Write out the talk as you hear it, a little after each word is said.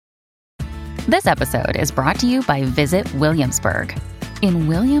This episode is brought to you by Visit Williamsburg. In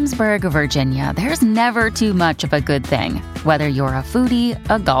Williamsburg, Virginia, there's never too much of a good thing. Whether you're a foodie,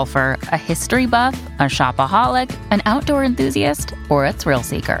 a golfer, a history buff, a shopaholic, an outdoor enthusiast, or a thrill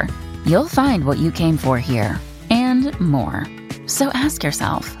seeker, you'll find what you came for here and more. So ask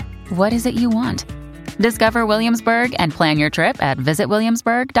yourself, what is it you want? Discover Williamsburg and plan your trip at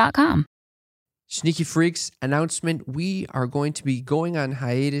visitwilliamsburg.com. Sneaky Freaks announcement. We are going to be going on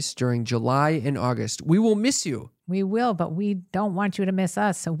hiatus during July and August. We will miss you. We will, but we don't want you to miss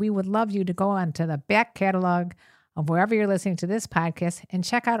us. So we would love you to go on to the back catalog of wherever you're listening to this podcast and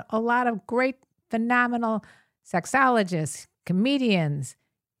check out a lot of great, phenomenal sexologists, comedians,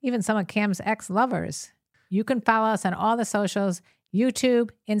 even some of Cam's ex-lovers. You can follow us on all the socials,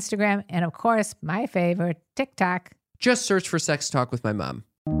 YouTube, Instagram, and of course, my favorite, TikTok. Just search for Sex Talk with My Mom.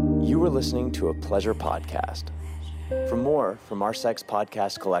 You were listening to a Pleasure podcast. For more from our Sex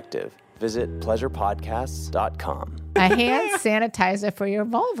Podcast Collective, visit pleasurepodcasts.com. A hand sanitizer for your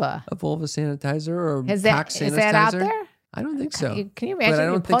vulva. A vulva sanitizer or Is cock that, sanitizer? is that out there? I don't think so. Can you But I imagine?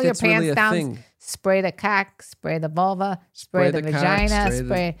 You don't pull think your it's really pants a down, thing. spray the cock, spray the vulva, spray the cock,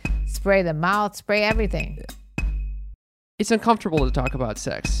 vagina, spray the mouth, spray everything. It's uncomfortable to talk about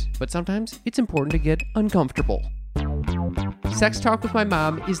sex, but sometimes it's important to get uncomfortable. Sex Talk with My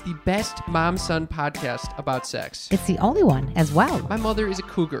Mom is the best mom-son podcast about sex. It's the only one as well. My mother is a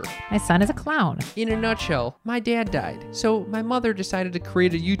cougar. My son is a clown. In a nutshell, my dad died, so my mother decided to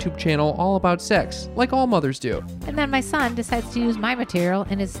create a YouTube channel all about sex, like all mothers do. And then my son decides to use my material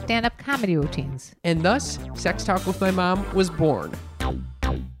in his stand-up comedy routines. And thus, Sex Talk with My Mom was born.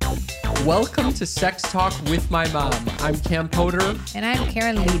 Welcome to Sex Talk with My Mom. I'm Cam Potter. And I'm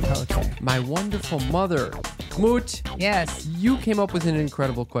Karen Leadpoter. My wonderful mother. Moot, Yes. you came up with an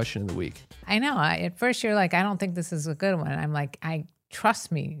incredible question of the week. I know. At first you're like, I don't think this is a good one. I'm like,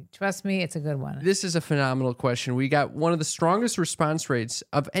 trust me, it's a good one. This is a phenomenal question. We got one of the strongest response rates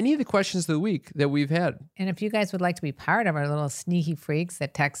of any of the questions of the week that we've had. And if you guys would like to be part of our little sneaky freaks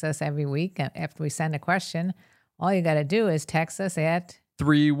that text us every week after we send a question, all you got to do is text us at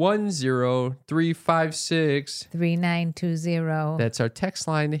 310-356. 3920. That's our text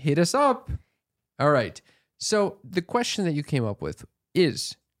line. Hit us up. All right. So the question that you came up with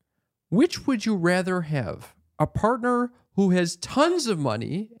is, which would you rather have? A partner who has tons of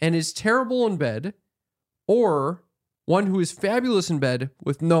money and is terrible in bed, or one who is fabulous in bed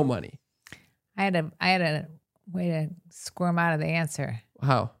with no money? I had a way to squirm out of the answer.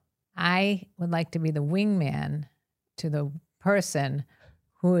 How? I would like to be the wingman to the person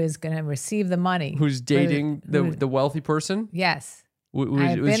who is going to receive the money. Who's dating the wealthy person? Yes. With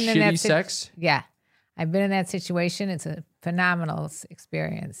I've been in shitty that sex? Yeah. I've been in that situation. It's a phenomenal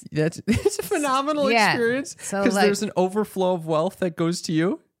experience. It's a phenomenal Yeah. experience So, because like- there's an overflow of wealth that goes to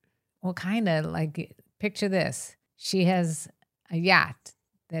you. Well, kind of like, picture this. She has a yacht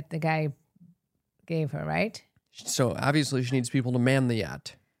that the guy gave her, right? So obviously she needs people to man the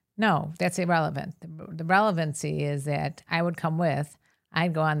yacht. No, that's irrelevant. The relevancy is that I would come with,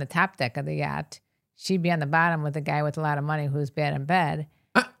 I'd go on the top deck of the yacht. She'd be on the bottom with a guy with a lot of money who's bad in bed.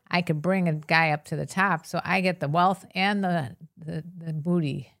 I could bring a guy up to the top, so I get the wealth and the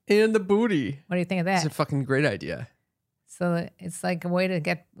booty. And the booty. What do you think of That's that? a fucking great idea. So it's like a way to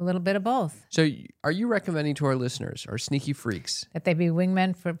get a little bit of both. So are you recommending to our listeners, our sneaky freaks, That they be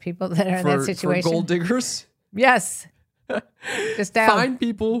wingmen for people that are in that situation? for gold diggers? Yes. Just down. Find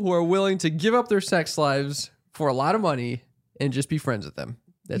people who are willing to give up their sex lives for a lot of money and just be friends with them.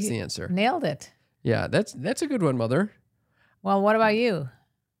 That's the answer. Nailed it. Yeah, that's a good one, Mother. Well, what about you?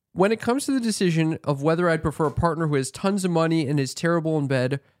 When it comes to the decision of whether I'd prefer a partner who has tons of money and is terrible in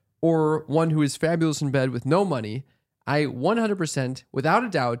bed or one who is fabulous in bed with no money, I 100%, without a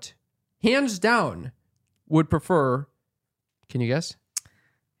doubt, hands down, would prefer, can you guess?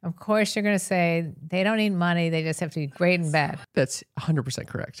 Of course, you're going to say they don't need money. They just have to be great in bed. That's 100%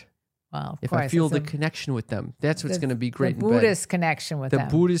 correct. Well, of If course. I feel it's the a- connection with them, that's what's going to be great The in bed. Buddhist connection with The them.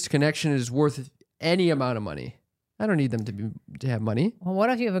 Buddhist connection is worth any amount of money. I don't need them to have money. Well,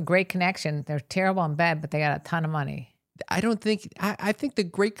 what if you have a great connection? They're terrible in bed, but they got a ton of money. I don't think. I think the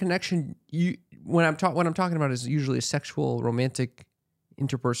great connection what I'm talking about is usually a sexual, romantic,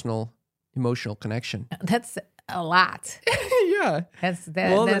 interpersonal, emotional connection. That's a lot. Yeah. That's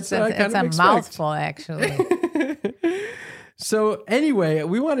Well, that's what I kind a of expect. mouthful, actually. So anyway,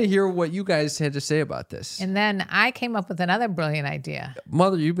 we want to hear what you guys had to say about this. And then I came up with another brilliant idea.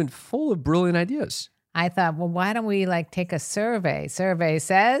 Mother, you've been full of brilliant ideas. I thought, well, why don't we take a survey? Survey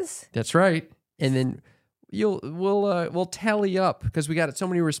says, That's right. And then we'll tally up because we got so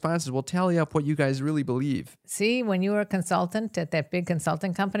many responses. We'll tally up what you guys really believe. See, when you were a consultant at that big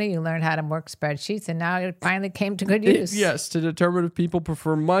consulting company, you learned how to work spreadsheets, and now it finally came to good use. Yes, to determine if people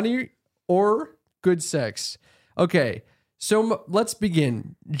prefer money or good sex. Okay, so let's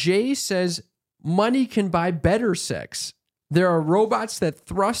begin. Jay says money can buy better sex. There are robots that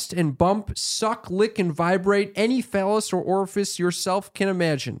thrust and bump, suck, lick, and vibrate any phallus or orifice yourself can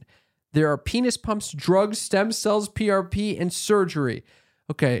imagine. There are penis pumps, drugs, stem cells, PRP, and surgery.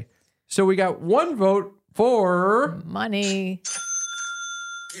 Okay, so we got one vote for... Money.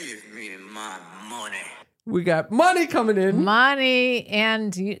 Give me my money. We got money coming in. Money,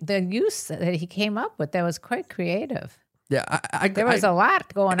 and the use that he came up with, that was quite creative. Yeah, There was a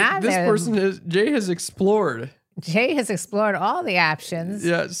lot going on this there. Jay has explored. Jay has explored all the options.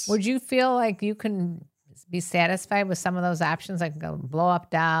 Yes. Would you feel like you can be satisfied with some of those options, like a blow-up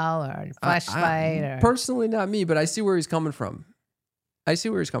doll or a flashlight? Or... Personally, not me, but I see where he's coming from.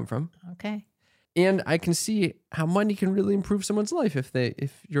 Okay. And I can see how money can really improve someone's life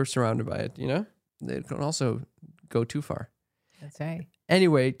if you're surrounded by it, you know? They can also go too far. That's right.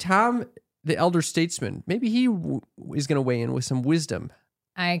 Anyway, Tom, the elder statesman, maybe he is going to weigh in with some wisdom.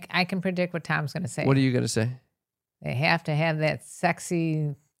 I can predict what Tom's going to say. What are you going to say? They have to have that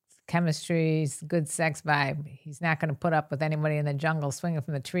sexy chemistry, good sex vibe. He's not going to put up with anybody in the jungle swinging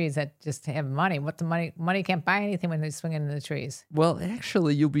from the trees that just have money. Money can't buy anything when they're swinging in the trees. Well,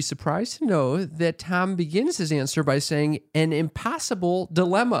 actually, you'll be surprised to know that Tom begins his answer by saying an impossible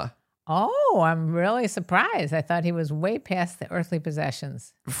dilemma. Oh, I'm really surprised. I thought he was way past the earthly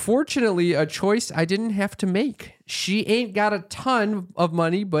possessions. Fortunately, a choice I didn't have to make. She ain't got a ton of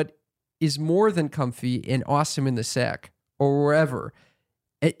money, but is more than comfy and awesome in the sack or wherever.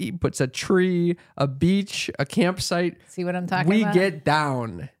 He puts a tree, a beach, a campsite. See what I'm talking about? We get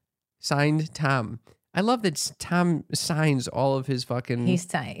down. Signed, Tom. I love that Tom signs all of his fucking...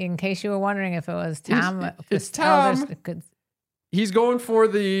 In case you were wondering if it was Tom. It's Tom. He's going for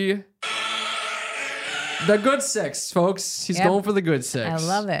the good sex, folks. He's going for the good sex. I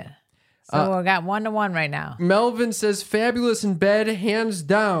love it. So we got 1-1 right now. Melvin says fabulous in bed, hands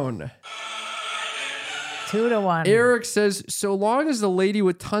down. 2-1. Eric says, so long as the lady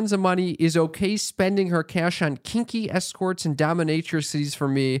with tons of money is okay spending her cash on kinky escorts and dominatrices for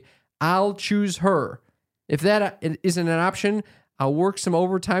me, I'll choose her. If that isn't an option, I'll work some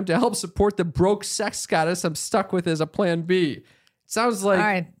overtime to help support the broke sex goddess I'm stuck with as a plan B. It sounds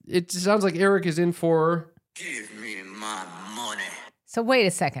like Eric is in for... Give me my money. So wait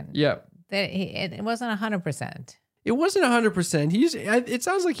a second. Yeah. It wasn't 100%. It wasn't 100%. It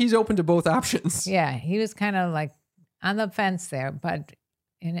sounds like he's open to both options. Yeah, he was kind of like on the fence there, but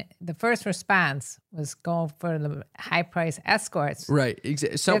the first response was going for the high price escorts. Right.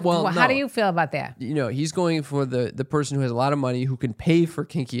 So, how do you feel about that? You know, he's going for the person who has a lot of money who can pay for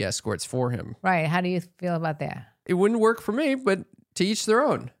kinky escorts for him. Right. How do you feel about that? It wouldn't work for me, but to each their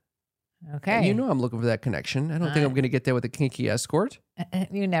own. Okay. And you know I'm looking for that connection. I don't think I'm going to get there with a kinky escort.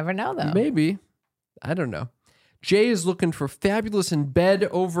 You never know, though. Maybe. I don't know. Jay is looking for fabulous in bed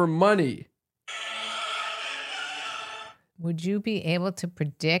over money. Would you be able to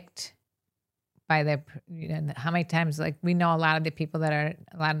predict by how many times, like we know a lot of the people that are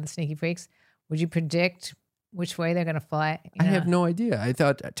a lot of the sneaky freaks, would you predict which way they're going to fly? I have no idea. I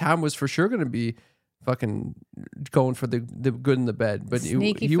thought Tom was for sure going to be fucking going for the good in the bed. But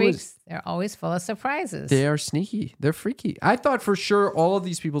sneaky freaks, they're always full of surprises. They are sneaky. They're freaky. I thought for sure all of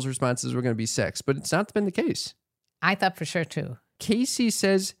these people's responses were going to be sex, but it's not been the case. I thought for sure too. Casey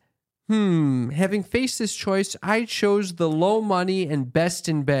says, having faced this choice, I chose the low money and best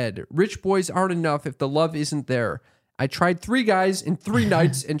in bed. Rich boys aren't enough if the love isn't there. I tried 3 guys in 3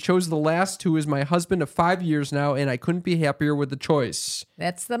 nights and chose the last, who is my husband of 5 years now, and I couldn't be happier with the choice.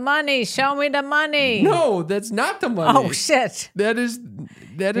 That's the money. Show me the money. No, that's not the money. Oh, shit. That is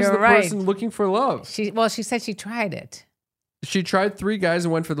You're the right. person looking for love. She said she tried it. She tried 3 guys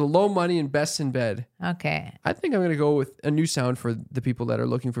and went for the low money and best in bed. Okay. I think I'm going to go with a new sound for the people that are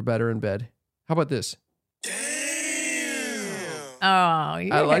looking for better in bed. How about this? Oh,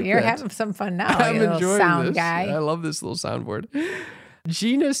 you're having some fun now. I'm you little enjoying sound this. guy. I love this little soundboard.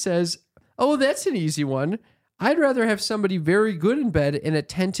 Gina says, oh, that's an easy one. I'd rather have somebody very good in bed and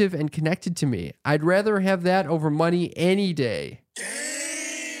attentive and connected to me. I'd rather have that over money any day.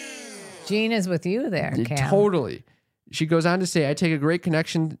 Gina's with you there, Cam. Totally. She goes on to say, I take a great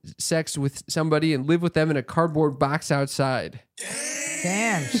connection sex with somebody and live with them in a cardboard box outside.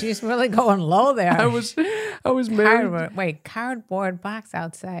 Damn, she's really going low there. I was married. Cardboard box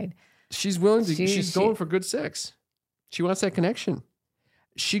outside. She's willing to. She's going for good sex. She wants that connection.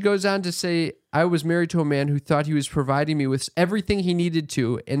 She goes on to say, I was married to a man who thought he was providing me with everything he needed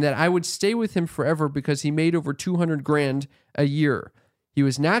to, and that I would stay with him forever because he made over 200 grand a year. He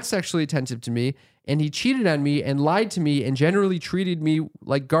was not sexually attentive to me, and he cheated on me and lied to me and generally treated me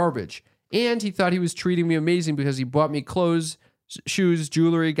like garbage. And he thought he was treating me amazing because he bought me clothes, shoes,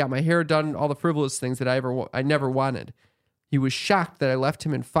 jewelry, got my hair done, all the frivolous things that I never wanted. He was shocked that I left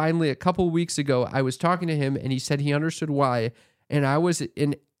him, and finally, a couple weeks ago, I was talking to him, and he said he understood why. And that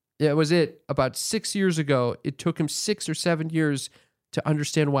was it. About 6 years ago, it took him 6 or 7 years to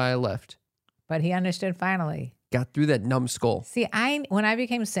understand why I left. But he understood finally. Got through that numbskull. See, when I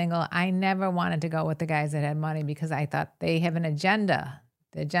became single, I never wanted to go with the guys that had money because I thought they have an agenda.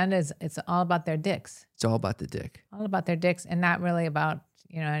 The agenda is it's all about their dicks. It's all about the dick. All about their dicks and not really about,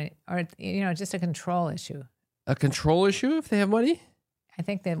 just a control issue. A control issue if they have money? I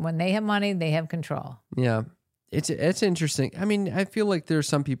think that when they have money, they have control. Yeah. It's interesting. I mean, I feel like there are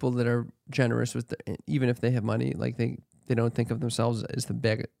some people that are generous with even if they have money, like they don't think of themselves as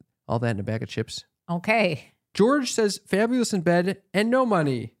all that in a bag of chips. Okay. George says fabulous in bed and no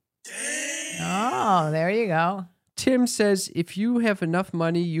money. Oh, there you go. Tim says if you have enough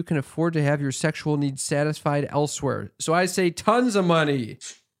money, you can afford to have your sexual needs satisfied elsewhere. So I say tons of money.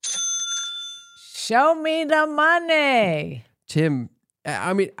 Show me the money. Tim,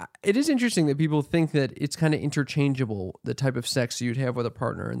 I mean, it is interesting that people think that it's kind of interchangeable, the type of sex you'd have with a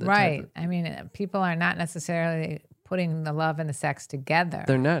partner. And right. I mean, people are not necessarily putting the love and the sex together.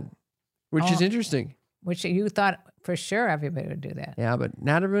 They're not, which is interesting. Which you thought for sure everybody would do that. Yeah, but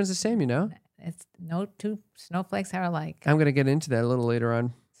not everyone's the same, you know? It's no two snowflakes are alike. I'm going to get into that a little later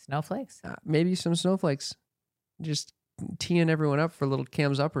on. Snowflakes? Maybe some snowflakes. Just teeing everyone up for little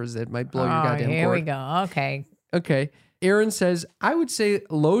cams uppers that might blow your goddamn cord. Here we go. Okay. Aaron says, I would say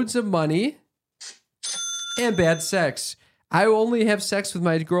loads of money and bad sex. I only have sex with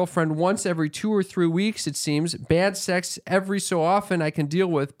my girlfriend once every 2 or 3 weeks, it seems. Bad sex every so often I can deal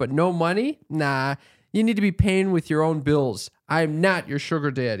with, but no money? Nah, you need to be paying with your own bills. I'm not your sugar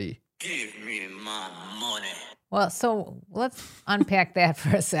daddy. Give me my money. Well, so let's unpack that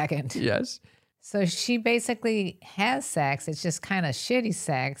for a second. Yes. So she basically has sex. It's just kind of shitty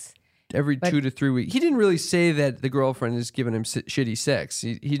sex. Every 2 to 3 weeks. He didn't really say that the girlfriend is giving him shitty sex.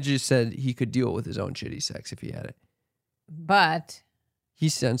 He just said he could deal with his own shitty sex if he had it. But he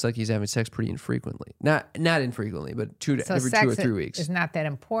sounds like he's having sex pretty infrequently. Not infrequently, but every 2 or 3 weeks. It's not that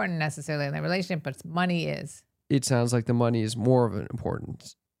important necessarily in the relationship, but money is. It sounds like the money is more of an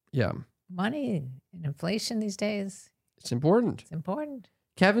importance. Yeah. Money and inflation these days. It's important. It's important.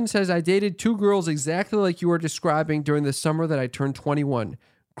 Kevin says, I dated 2 girls exactly like you are describing during the summer that I turned 21.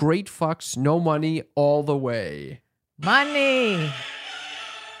 Great fucks, no money, all the way. Money.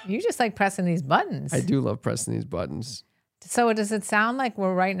 You just like pressing these buttons. I do love pressing these buttons. So does it sound like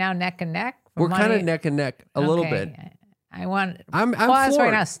we're right now neck and neck? We're kind of neck and neck a little bit. I'm pause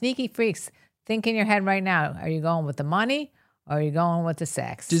right now. Sneaky freaks. Think in your head right now. Are you going with the money or are you going with the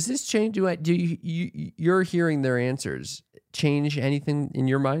sex? Does this change? You're hearing their answers change anything in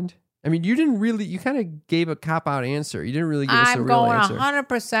your mind? I mean, you kind of gave a cop-out answer. You didn't really give us a real answer. I'm going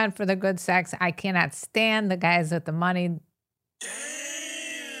 100% for the good sex. I cannot stand the guys with the money.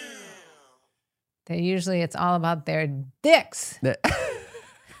 It's all about their dicks.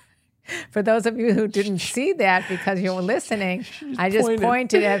 For those of you who didn't see that because you were listening, I just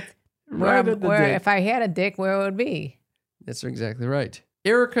pointed at where if I had a dick, where it would be. That's exactly right.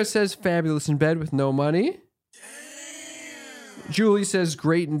 Erica says fabulous in bed with no money. Julie says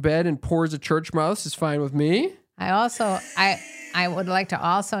great in bed and pours a church mouse is fine with me. I would like to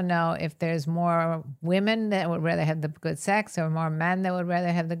also know if there's more women that would rather have the good sex or more men that would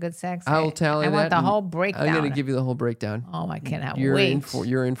rather have the good sex. I'll tell you that. I want the whole breakdown. I'm going to give you the whole breakdown. Oh, I cannot wait.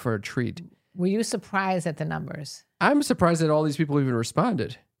 You're in for a treat. Were you surprised at the numbers? I'm surprised that all these people even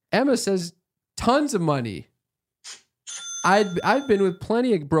responded. Emma says tons of money. I've been with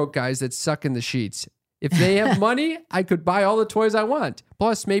plenty of broke guys that suck in the sheets. If they have money, I could buy all the toys I want.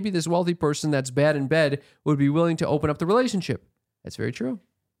 Plus, maybe this wealthy person that's bad in bed would be willing to open up the relationship. That's very true.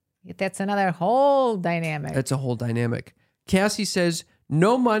 That's another whole dynamic. That's a whole dynamic. Cassie says,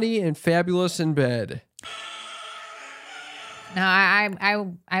 no money and fabulous in bed. No,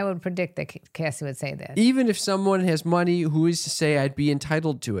 I would predict that Cassie would say that. Even if someone has money, who is to say I'd be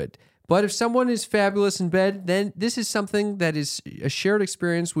entitled to it? But if someone is fabulous in bed, then this is something that is a shared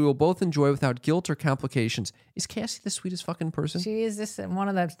experience we will both enjoy without guilt or complications. Is Cassie the sweetest fucking person? She is just one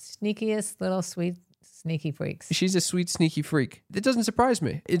of the sneakiest little sneaky freaks. She's a sweet, sneaky freak. It doesn't surprise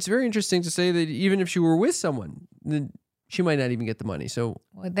me. It's very interesting to say that even if she were with someone, then she might not even get the money. So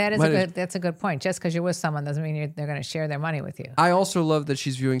Well, that's a good point. Just because you're with someone doesn't mean they're going to share their money with you. I also love that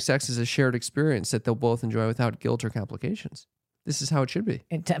she's viewing sex as a shared experience that they'll both enjoy without guilt or complications. This is how it should be.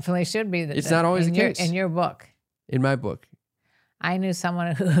 It definitely should be. It's not always the case. In your book. In my book. I knew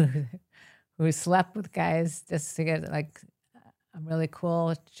someone who slept with guys just to get like a really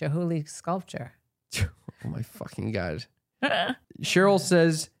cool Chihuly sculpture. Oh my fucking God. Cheryl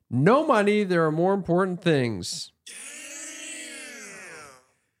says, no money, there are more important things.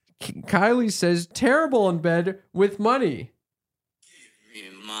 Kylie says, terrible in bed with money.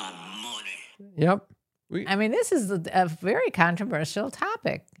 Give me my money. Yep. I mean, this is a very controversial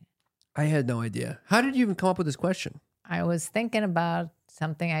topic. I had no idea. How did you even come up with this question? I was thinking about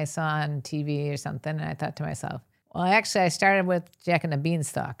something I saw on TV or something, and I thought to myself, well, actually, I started with Jack and the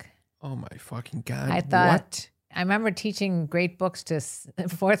Beanstalk. Oh my fucking God. I thought, what? I remember teaching great books to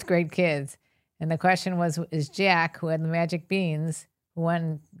fourth grade kids, and the question was, is Jack, who had the magic beans, who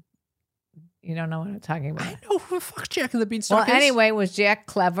won, you don't know what I'm talking about. I know who the fuck Jack and the Beanstalk Well, is. anyway, was Jack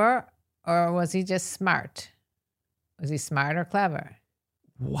clever or was he just smart? Was he smart or clever?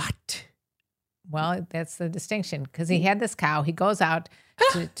 What? Well, that's the distinction because he had this cow. He goes out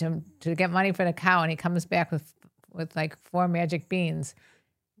to get money for the cow, and he comes back with like 4 magic beans.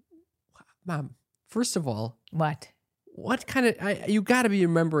 Mom, first of all, What kind of, you got to be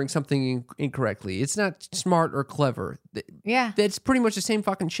remembering something incorrectly. It's not smart or clever. Yeah. That's pretty much the same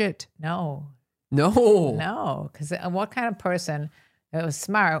fucking shit. No. No. Because what kind of person that was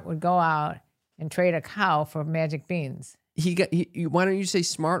smart would go out and trade a cow for magic beans? Why don't you say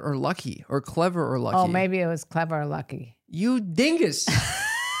smart or lucky or clever or lucky? Oh, maybe it was clever or lucky. You dingus.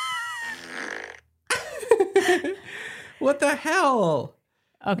 What the hell?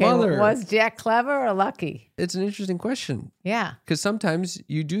 Okay, Mother. Was Jack clever or lucky? It's an interesting question Yeah. because sometimes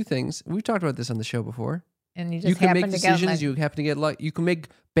you do things. We've talked about this on the show before. And you just You can happen make to get decisions. like, You happen to get lucky. You can make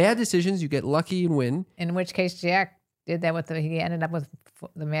bad decisions. You get lucky and win. in which case Jack did that he ended up with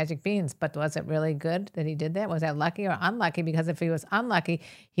the magic beans. But was it really good that he did that? Was that lucky or unlucky? Because if he was unlucky,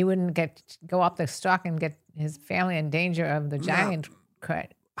 he wouldn't go up the stalk and get his family in danger of the giant.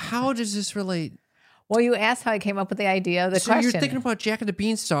 How does this relate? Well, you asked how he came up with the idea of the So question. you're thinking about Jack and the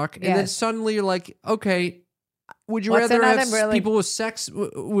Beanstalk, and then Yes. suddenly you're like, okay, would you What's rather have another really- people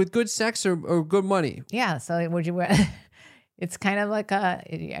with good sex or good money? Yeah. So would you? It's kind of like are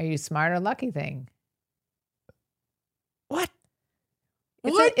you smart or lucky thing. What?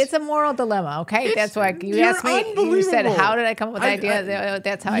 It's a moral dilemma. Okay, that's why you you're asked me. You said, unbelievable. "How did I come up with the idea?"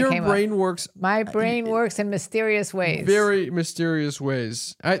 That's how I Your came brain up. works My brain works in mysterious ways. very mysterious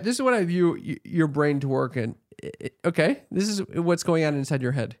ways. This is what I view your brain to work in. Okay, this is what's going on inside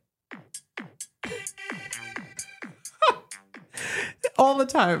your head. All the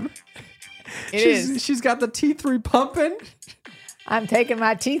time. She's got the T3 pumping. I'm taking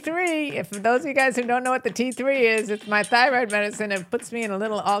my T3. If for those of you guys who don't know what the T3 is, it's my thyroid medicine. It puts me in a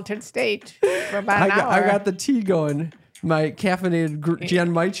little altered state for about an hour. I got the tea going. My caffeinated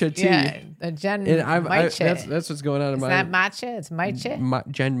Gen Matcha tea. Yeah, the Gen And Matcha. that's what's going on in It's my not matcha, it's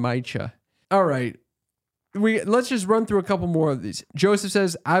matcha. Gen Matcha. All right. Let's just run through a couple more of these. Joseph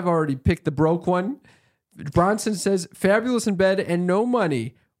says, I've already picked the broke one. Bronson says, fabulous in bed and no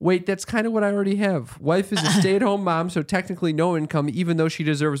money. Wait, that's kind of what I already have. Wife is a stay-at-home mom, so technically no income, even though she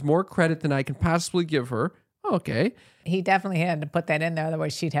deserves more credit than I can possibly give her. Okay. He definitely had to put that in there,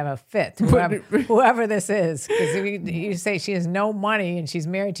 otherwise she'd have a fit, whoever this is. Because if you say she has no money and she's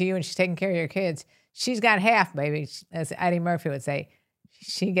married to you and she's taking care of your kids, she's got half, baby. As Eddie Murphy would say,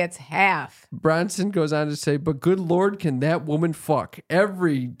 she gets half. Bronson goes on to say, but good Lord, can that woman fuck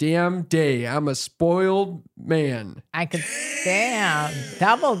every damn day? I'm a spoiled man. I could,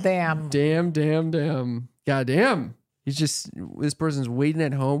 double damn. Damn. Goddamn. This person's waiting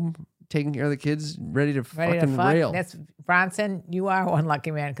at home, taking care of the kids, ready to fucking rail. That's Bronson. You are one lucky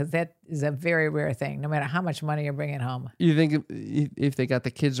man because that is a very rare thing. No matter how much money you're bringing home. You think if they got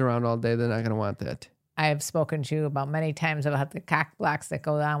the kids around all day, they're not going to want that? I have spoken to you about many times about the cock blocks that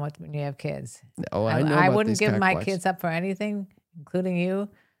go on with when you have kids. Oh, I know. I about wouldn't these give cock my blocks. kids up for anything, including you,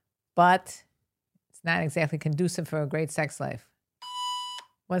 but it's not exactly conducive for a great sex life.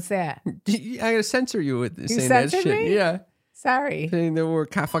 What's that? I gotta censor you with saying that censored shit. me? Yeah, Sorry. saying there were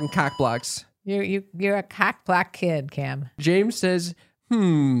fucking cock blocks. You're a cock block kid, Cam. James says,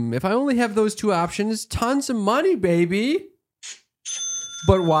 if I only have those two options, tons of money, baby.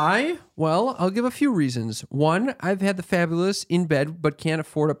 But why? Well, I'll give a few reasons. One, I've had the fabulous in bed, but can't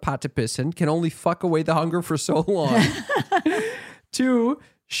afford a pot to piss in, can only fuck away the hunger for so long. Two,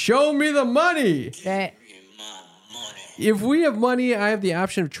 show me the money. That, Give me my money. If we have money, I have the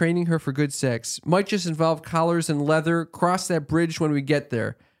option of training her for good sex. Might just involve collars and leather. Cross that bridge when we get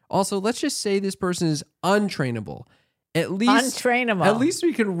there. Also, let's just say this person is untrainable. Untrainable. At least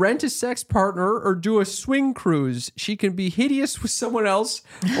we can rent a sex partner or do a swing cruise. She can be hideous with someone else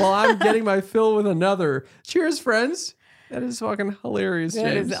while I'm getting my fill with another. Cheers, friends. That is fucking hilarious,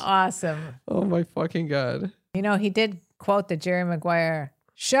 That James. is awesome. Oh my fucking God. You know, he did quote the Jerry Maguire,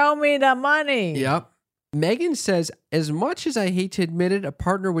 "Show me the money." Yep. Megan says, as much as I hate to admit it, a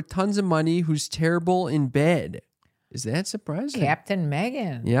partner with tons of money who's terrible in bed. Is that surprising? Captain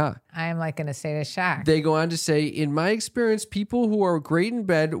Megan. Yeah. I am like in a state of shock. They go on to say, in my experience, people who are great in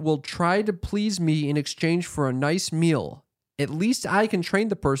bed will try to please me in exchange for a nice meal. At least I can train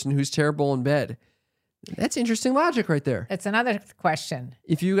the person who's terrible in bed. That's interesting logic right there. It's another question.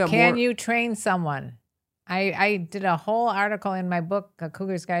 If you got Can more, you train someone? I did a whole article in my book, A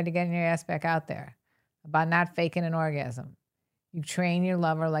Cougar's Guide to Getting Your Ass Back Out There, about not faking an orgasm. You train your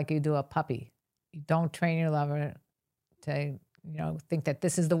lover like you do a puppy. You don't train your lover to, think that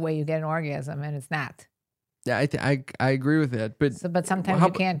this is the way you get an orgasm, and it's not. yeah, I agree with that. But But sometimes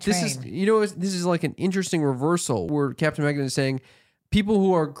you can't train. This is like an interesting reversal where Captain Megan is saying, people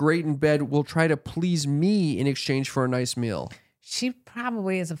who are great in bed will try to please me in exchange for a nice meal. She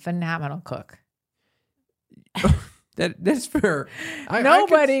probably is a phenomenal cook. That's fair.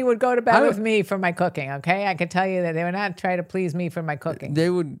 Nobody would go to bed with me for my cooking, okay? I can tell you that they would not try to please me for my cooking. They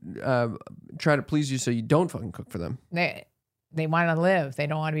would try to please you so you don't fucking cook for them. They want to live. They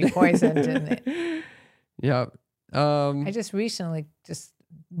don't want to be poisoned. Yeah. I just recently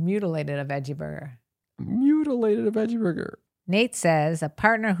mutilated a veggie burger. Mutilated a veggie burger. Nate says, a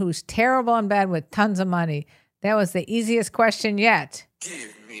partner who's terrible in bed with tons of money. That was the easiest question yet.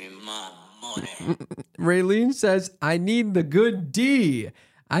 Give me my money. Raylene says, I need the good D.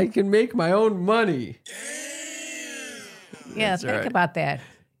 I can make my own money. Yeah, That's think right. about that.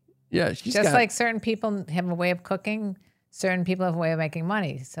 Yeah, she's Just got, like certain people have a way of cooking, certain people have a way of making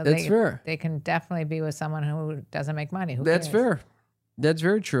money. So That's fair. They can definitely be with someone who doesn't make money. Who That's cares? fair. That's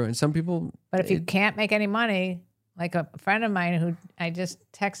very true. And some people, But if you can't make any money, like a friend of mine who I just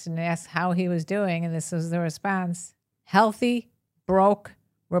texted and asked how he was doing, and this was the response: healthy, broke,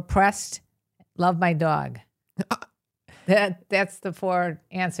 repressed, love my dog. That's the 4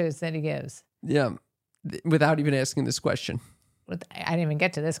 answers that he gives. yeah, without even asking this question. I didn't even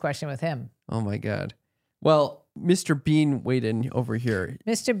get to this question with him. Oh my God. Well, Mr. Bean weighed in over here.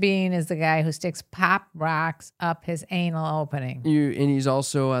 Mr. Bean is the guy who sticks pop rocks up his anal opening. And he's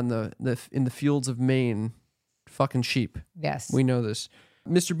also on in the fields of Maine, fucking sheep. Yes. We know this.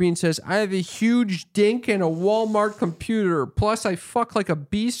 Mr. Bean says, I have a huge dink and a Walmart computer. Plus, I fuck like a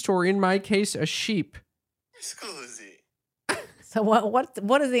beast, or in my case, a sheep. Scusi. So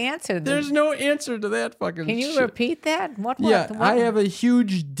what is the answer? There's no answer to that fucking Can you shit. repeat that? What? I have a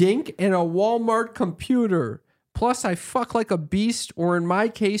huge dink and a Walmart computer. Plus, I fuck like a beast, or in my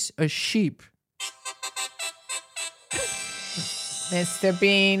case, a sheep. Mr.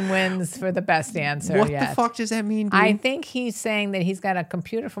 Bean wins for the best answer. What yet. the fuck does that mean, Bean? I think he's saying that he's got a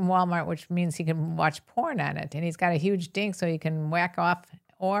computer from Walmart, which means he can watch porn on it, and he's got a huge dink so he can whack off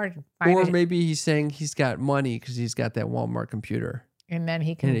or find Or it, maybe he's saying he's got money because he's got that Walmart computer and then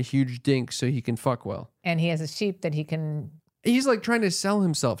he and a can, huge dink so he can fuck well. and he has a sheep that he can. He's like trying to sell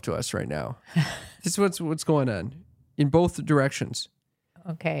himself to us right now. This is what's going on in both directions.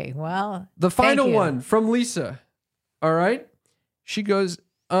 Okay, well, The final thank you. one from Lisa. All right. She goes,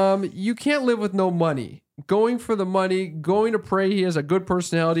 you can't live with no money. Going for the money, going to pray he has a good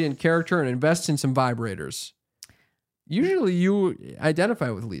personality and character, and invest in some vibrators. Usually you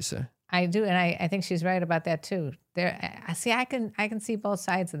identify with Lisa. I do, and I think she's right about that too. I can see both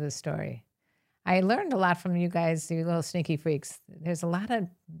sides of this story. I learned a lot from you guys, you little sneaky freaks. There's a lot of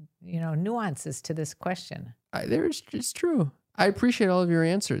nuances to this question. It's true. I appreciate all of your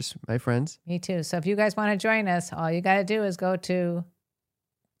answers, my friends. Me too. So if you guys want to join us, all you got to do is go to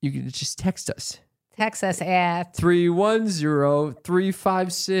You can just text us. text us at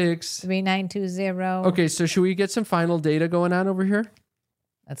 310-356. 3920. Okay, so should we get some final data going on over here?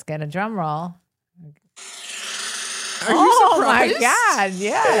 Let's get a drum roll. Are you Oh my surprised? God!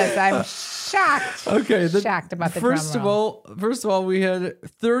 Yes, I'm shocked. Okay, Shocked about the drum roll. First of all, we had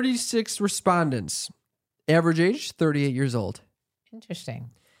 36 respondents. Average age 38 years old.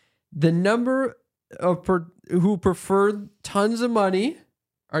 Interesting. The number of who preferred tons of money.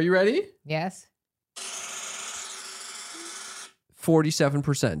 Are you ready? Yes.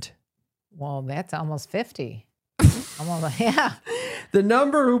 47%. Well, that's almost 50. Almost, yeah. The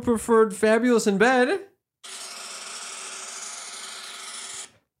number who preferred fabulous in bed.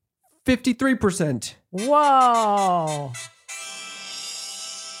 53%. Whoa.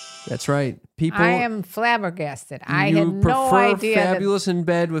 That's right. People, I am flabbergasted. I you had no prefer idea. fabulous in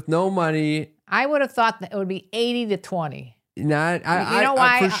bed with no money. I would have thought that it would be 80 to 20. Not, You know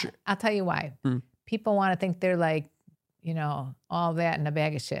why? for sure. I'll tell you why. People want to think they're like, all that in a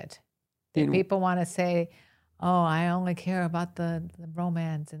bag of shit. People want to say, oh, I only care about the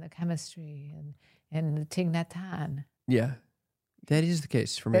romance and the chemistry and the tig-natan. Yeah, that is the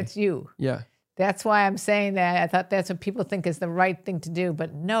case for me. That's you. Yeah. That's why I'm saying that. I thought that's what people think is the right thing to do.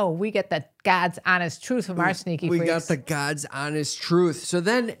 But no, we get the God's honest truth from our sneaky We freaks. got the God's honest truth. So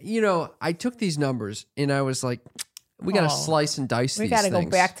then, I took these numbers and I was like, we got to slice and dice We these got to things.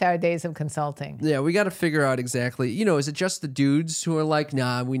 go back to our days of consulting. Yeah, we got to figure out exactly, is it just the dudes who are like,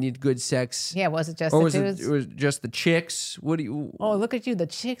 nah, we need good sex? Yeah, was it just Or the was dudes? it was just the chicks? What do you... Oh, look at you, the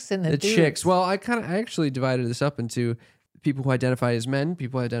chicks and the dudes. chicks. Well, I actually divided this up into people who identify as men,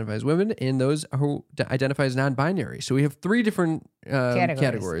 people who identify as women, and those who identify as non-binary. So we have three different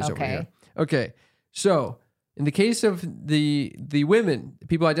categories over here. Okay. So in the case of the women,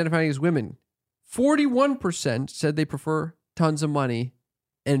 people identifying as women, 41% said they prefer tons of money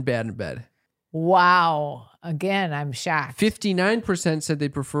and bad in bed. Wow. Again, I'm shocked. 59% said they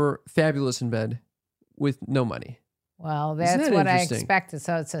prefer fabulous in bed with no money. Well, Isn't that's that what I interesting? expected.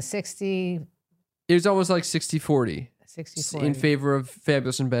 So it's a 60, It was almost like 60-40 40. in favor of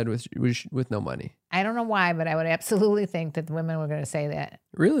fabulous in bed with no money. I don't know why, but I would absolutely think that the women were going to say that.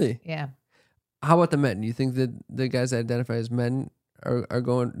 Really? Yeah. How about the men? Do you think that the guys that identify as men are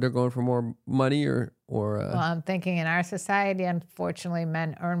going for more money or Well, I'm thinking in our society, unfortunately,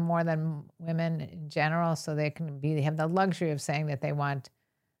 men earn more than women in general, so they have the luxury of saying that they want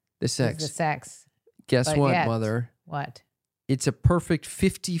the sex? the sex. Guess But what, yet- mother? What? It's a perfect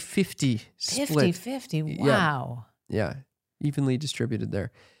 50-50 split. 50-50. Yeah. Wow. Yeah, evenly distributed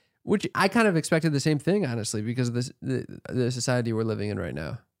there. Which I kind of expected the same thing, honestly, because of the society we're living in right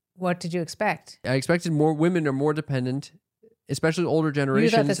now. What did you expect? I expected more women are more dependent, especially older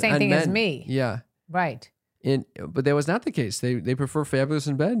generations. the same on thing as men. me. Yeah. Right. But that was not the case. They prefer fabulous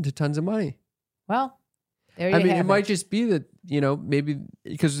in bed to tons of money. Well, there you I mean, have it might just be that maybe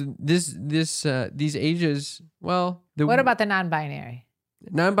because these ages. Well, What about the non-binary?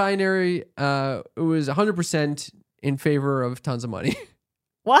 non-binary? It was 100% in favor of tons of money.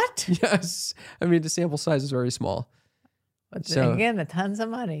 What? Yes, I mean the sample size is very small. But So- again, the tons of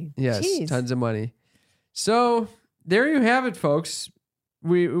money. Yes, Jeez. tons of money. So there you have it, folks.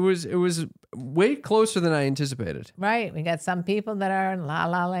 It was way closer than I anticipated. Right. We got some people that are in la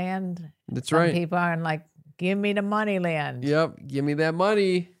la land. That's Some right. people are in like, give me the money land. Yep, give me that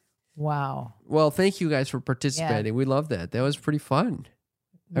money. Wow. Well, thank you guys for participating. We love that. That was pretty fun.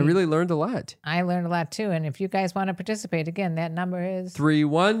 I really learned a lot. I learned a lot too. And if you guys want to participate, again, that number is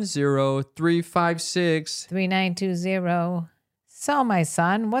 310-356. 3920. So, my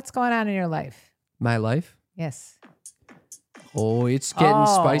son, what's going on in your life? My life? Yes. Oh, it's getting Oh,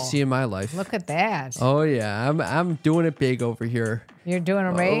 spicy in my life. Look at that. Oh yeah, I'm doing it big over here. You're doing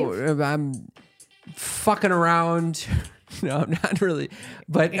a rave? Oh, I'm fucking around. No, I'm not really.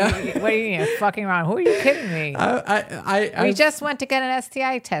 But What are you fucking around? Who are you kidding me? I We just went to get an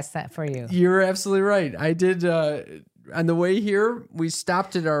STI test for you. You're absolutely right. I did. On the way here, we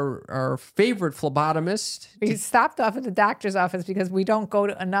stopped at our favorite phlebotomist. We stopped off at the doctor's office because we don't go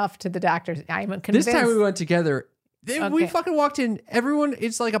enough to the doctor's. I'm convinced. This time we went together. We Okay. fucking walked in. Everyone,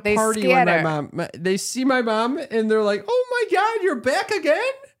 it's like a They party when my scatter. mom. They see my mom and they're like, "Oh my god, you're back again!"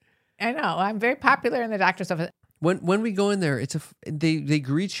 I know. I'm very popular in the doctor's office. When we go in there, they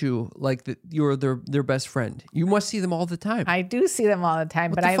greet you like you're their best friend. You must see them all the time. I do see them all the time,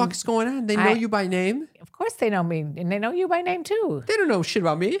 what but the fuck's going on? They know you by name. Of course, they know me, and they know you by name too. They don't know shit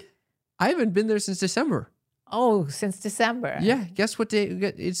about me. I haven't been there since December. Oh, since December. Yeah, guess what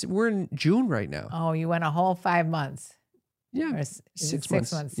day? We're in June right now. Oh, you went a whole 5 months. Yeah, Or is it 6 months.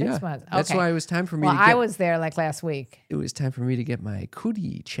 6 months. Yeah. 6 months. That's Okay. why it was time for me Well, to get. I was there like last week. It was time for me to get my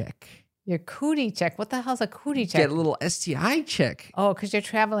cootie check. Your cootie check. What the hell's a cootie check? Get a little STI check. Oh, because you're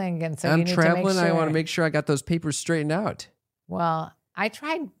traveling again, so you I'm need traveling. to make sure. I want to make sure I got those papers straightened out. Well, I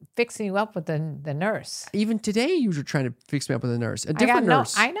tried fixing you up with the nurse. Even today, you were trying to fix me up with a nurse, a I got different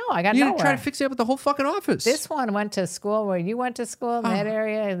nurse. I know. I got You nowhere. try to fix me up with the whole fucking office. This one went to school where you went to school in that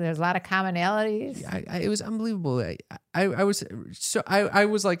area. There's a lot of commonalities. it was unbelievable. I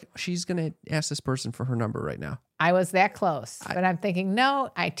was like, she's gonna ask this person for her number right now. I was that close, but I'm thinking, no,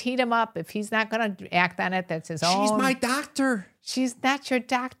 I teed him up. If he's not going to act on it, that's his own. She's my doctor. She's not your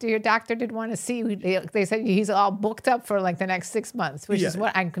doctor. Your doctor didn't want to see you. They said he's all booked up for like the next 6 months, which is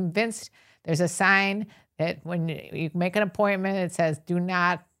what I'm convinced. There's a sign that when you make an appointment, it says, do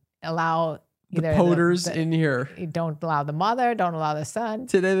not allow The either poters in here. you don't allow the mother, don't allow the son.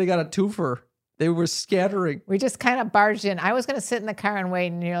 Today they got a twofer. They were scattering. We just kind of barged in. I was going to sit in the car and wait,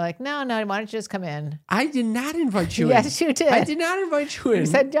 and you're like, no, why don't you just come in? I did not invite you in. Yes, you did. I did not invite you in. You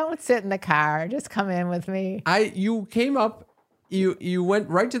said, don't sit in the car. Just come in with me. You came up, you went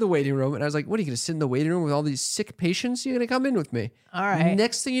right to the waiting room, and I was like, what, are you going to sit in the waiting room with all these sick patients? You're going to come in with me. All right.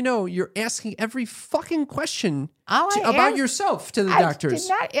 Next thing you know, you're asking every fucking question All I about asked- yourself to the I doctors. did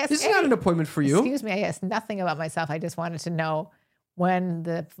not ask This is not any- an appointment for you. Excuse me. I asked nothing about myself. I just wanted to know when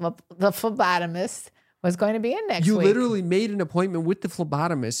the phlebotomist was going to be in next You week. literally made an appointment with the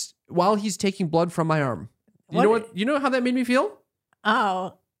phlebotomist while he's taking blood from my arm. You What- know what? You know how that made me feel?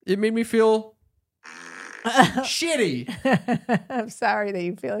 Oh. It made me feel shitty. I'm sorry that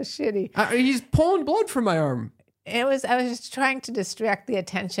you feel shitty. He's pulling blood from my arm. I was just trying to distract the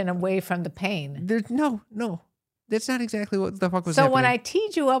attention away from the pain. There's no. That's not exactly what the fuck was So happening. when I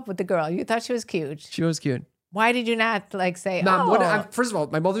teed you up with the girl, you thought she was cute. She was cute. Why did you not like say, Mom, oh, first of all,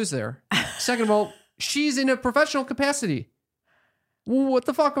 my mother's there. Second of all, she's in a professional capacity. What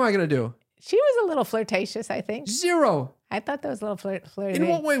the fuck am I going to do? she was a little flirtatious, I think. Zero. I thought that was a little flirty. In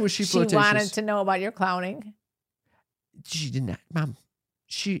what way was she She flirtatious? wanted to know about your clowning. She did not, Mom.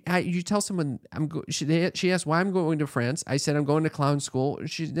 You tell someone she asked why I'm going to France. I said I'm going to clown school.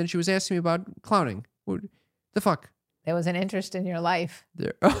 Then she was asking me about clowning. What the fuck? There was an interest in your life.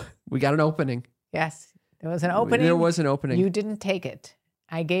 There, we got an opening. Yes, there was an opening. There was an opening. You didn't take it.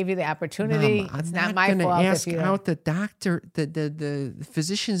 I gave you the opportunity. Mom, it's I'm not my gonna fault ask if you out the doctor, the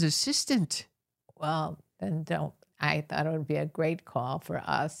physician's assistant. Well, then don't. I thought it would be a great call for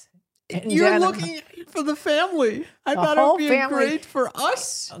us. in You're general. looking for the family. I The thought it whole would be family. great for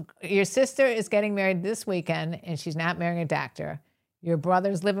us. Your sister is getting married this weekend, and she's not marrying a doctor. Your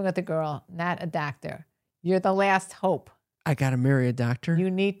brother's living with a girl, not a doctor. You're the last hope. I got to marry a doctor. You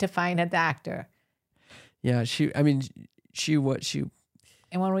need to find a doctor. Yeah, she.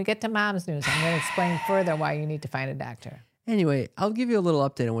 And when we get to Mom's News, I'm going to explain further why you need to find a doctor. Anyway, I'll give you a little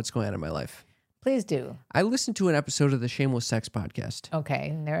update on what's going on in my life. Please do. I listened to an episode of the Shameless Sex podcast. Okay,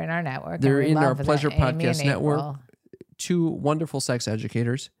 and they're in our network. and They're we in our love that. Pleasure Amy Podcast and Network. April. Two wonderful sex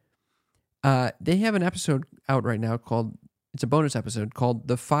educators. They have an episode out right now called, it's a bonus episode called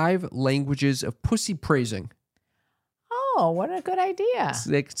The 5 Languages of Pussy Praising. Oh, what a good idea.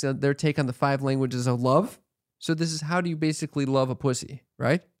 So their take on the 5 languages of love. So this is how do you basically love a pussy,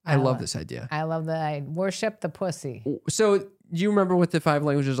 right? I love this idea. I love that. I worship the pussy. So do you remember what the 5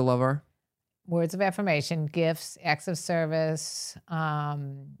 languages of love are? Words of affirmation, gifts, acts of service,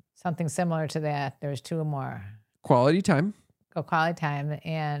 something similar to that. There's 2 more. Quality time, Quality time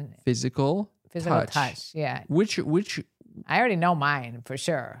and physical touch. Yeah. Which I already know mine for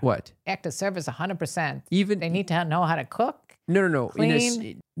sure. what? Act of service, 100%. Even They need to know how to cook. no.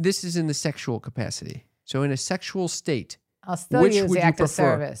 clean. This is in the sexual capacity. So in a sexual state, I'll still Which use would the you act of prefer?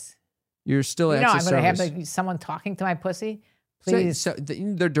 service. you're still You know, acts I'm of going to service. have someone talking to my pussy. So- Please. so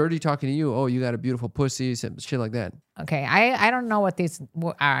they're dirty talking to you. Oh, you got a beautiful pussy, some shit like that. Okay. I don't know what these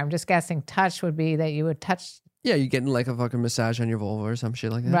are. I'm just guessing touch would be that you would touch. Yeah, you're getting like a fucking massage on your vulva or some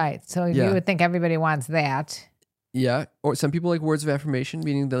shit like that. Right. So Yeah. you would think everybody wants that. Yeah. Or some people like words of affirmation,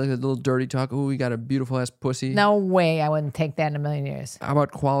 meaning like a little dirty talk. Oh, we got a beautiful ass pussy. No way I wouldn't take that in a million years. How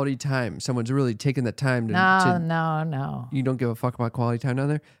about quality time? Someone's really taking the time to. No. You don't give a fuck about quality time down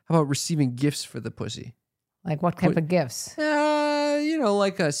there. How about receiving gifts for the pussy? Like what type of gifts?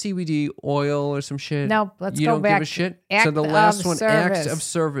 Like a CBD oil or some shit. No, let's you go don't back. give a shit. So Act the last of one, service. act of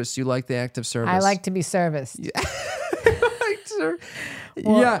service. You like the act of service. I like to be serviced. Sir.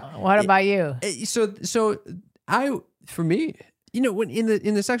 Well, Yeah. What about you? For me, when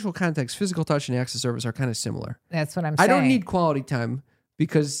in the sexual context, physical touch and acts of service are kind of similar. That's what I'm I saying. don't need quality time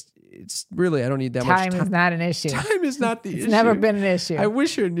because it's really I don't need that much time time. is not an issue. Time is not the It's issue. never been an issue. I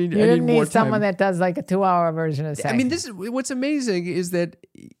wish I need. You I didn't need more need someone time. that does like a 2-hour version of sex. I mean, this is what's amazing is that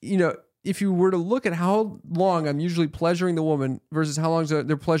if you were to look at how long I'm usually pleasuring the woman versus how long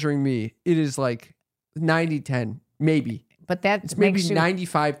they're pleasuring me, it is like 90-10, maybe. but that It's maybe makes you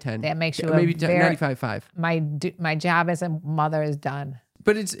 95-10. that makes you a maybe very- 95-5. my job as a mother is done.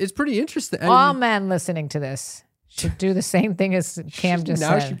 But it's pretty interesting. I All mean, men listening to this should do the same thing as Cam just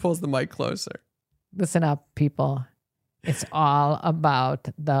now said. she pulls the mic closer. Listen up, people. It's all about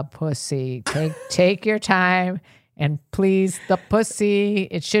the pussy. Take your time and please the pussy.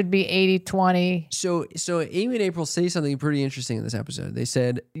 It should be 80-20. So Amy and April say something pretty interesting in this episode. They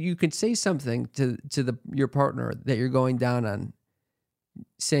said you could say something to your partner that you're going down on,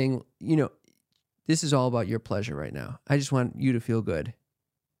 saying, this is all about your pleasure right now. I just want you to feel good.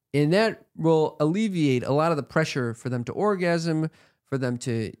 And that will alleviate a lot of the pressure for them to orgasm, for them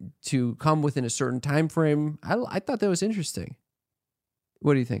to come within a certain time frame. I thought that was interesting.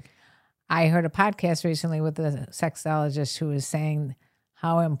 What do you think? I heard a podcast recently with a sexologist who was saying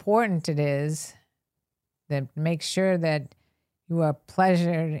how important it is that make sure that you are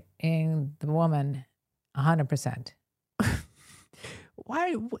pleasured in the woman 100%.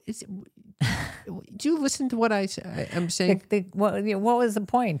 Why is it, do you listen to what I'm saying? What was the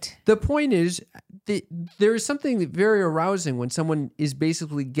point? The point is there is something very arousing when someone is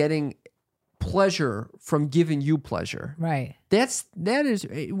basically getting pleasure from giving you pleasure. Right. I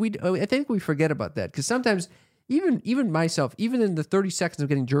think we forget about that because sometimes even myself, even in the 30 seconds of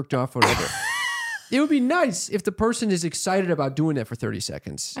getting jerked off or whatever, it would be nice if the person is excited about doing that for 30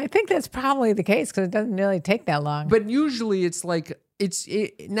 seconds. I think that's probably the case because it doesn't really take that long. But usually it's like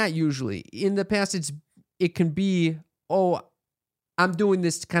not usually. In the past it can be, oh, I'm doing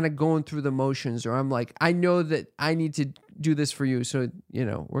this kind of going through the motions, or I'm like, I know that I need to do this for you, so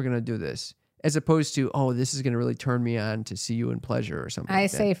we're gonna do this. As opposed to, oh, this is going to really turn me on to see you in pleasure or something. I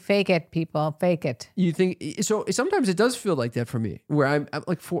say fake it, people. Fake it. You think so? Sometimes it does feel like that for me, where I'm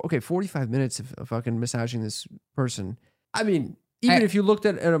like, 45 minutes of fucking massaging this person. I mean, even if you looked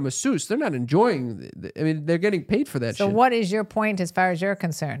at a masseuse, they're not enjoying. They're getting paid for that. So, shit. What is your point as far as you're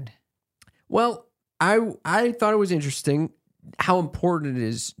concerned? Well, I thought it was interesting how important it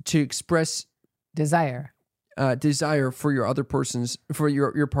is to express desire for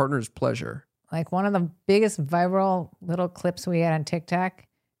your partner's pleasure. Like one of the biggest viral little clips we had on TikTok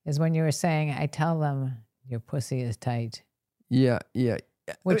is when you were saying, I tell them your pussy is tight. Yeah.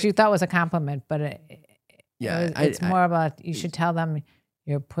 Which you thought was a compliment, but it's more about you should tell them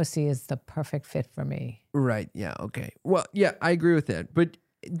your pussy is the perfect fit for me. Right. Yeah. Okay. Well, yeah, I agree with that. But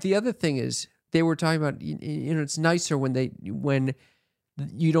the other thing is they were talking about, it's nicer when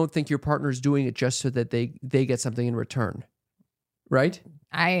you don't think your partner's doing it just so that they get something in return. Right?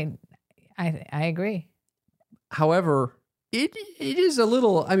 I agree. However, it is a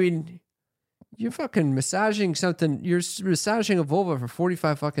little, you're fucking massaging something. You're massaging a vulva for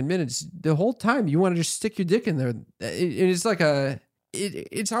 45 fucking minutes. The whole time you want to just stick your dick in there. It's like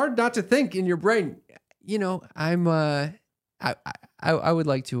it's hard not to think in your brain. I would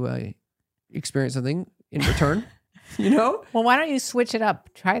like to experience something in return. Well, why don't you switch it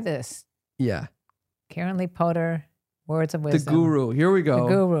up? Try this. Yeah. Karen Lee Potter. Words of wisdom. The Guru. Here we go.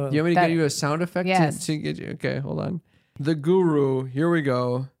 The Guru. You want me to get you a sound effect? Yes. To get you? Okay, hold on. The Guru. Here we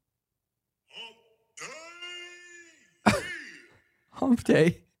go. Hump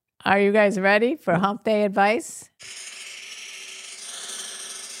day. Are you guys ready for hump day advice?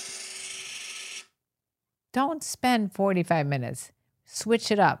 Don't spend 45 minutes.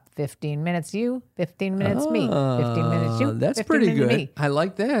 Switch it up. 15 minutes you, 15 minutes me. 15 minutes you, that's 15 pretty minutes good. me. I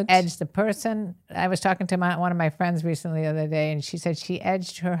like that. Edge the person. I was talking to one of my friends recently the other day, and she said she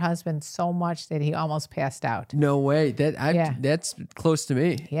edged her husband so much that he almost passed out. No way. That's close to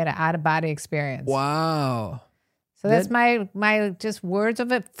me. He had an out-of-body experience. Wow. So that's my just words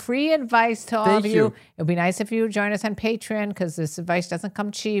of it. Free advice to all of you. It would be nice if you join us on Patreon because this advice doesn't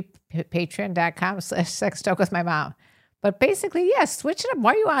come cheap. Patreon.com/sextalk with my mom. But basically, yes, switch it up.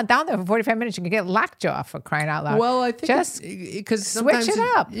 Why are you down there for 45 minutes? You can get lockjaw for crying out loud. Well, I think just because switch it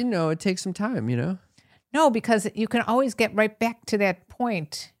up. It takes some time, No, because you can always get right back to that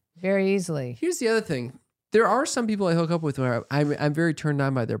point very easily. Here's the other thing. There are some people I hook up with where I'm very turned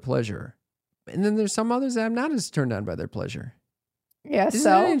on by their pleasure. And then there's some others that I'm not as turned on by their pleasure. Yeah, Isn't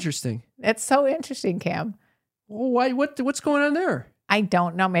that interesting? It's so interesting, Cam. Well, why? What's going on there? I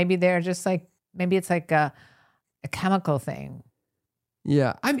don't know. Maybe they're just maybe it's like a chemical thing.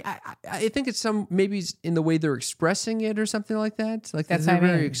 Yeah, I think it's maybe it's in the way they're expressing it or something like that. Like that's they're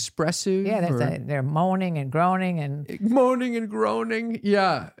very expressive. Yeah, they're moaning and groaning and groaning.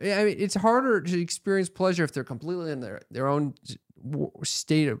 Yeah, it's harder to experience pleasure if they're completely in their own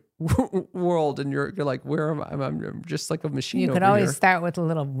state of world, and you're like, where am I? I'm just like a machine. You could always start with a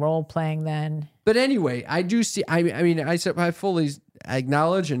little role playing then. But anyway, I do see. I fully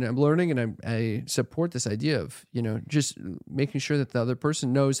acknowledge and I'm learning, and I support this idea of just making sure that the other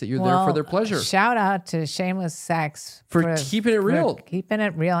person knows that you're there for their pleasure. Shout out to Shameless Sex for keeping it real,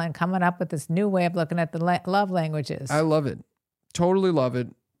 and coming up with this new way of looking at the love languages. I love it, totally love it.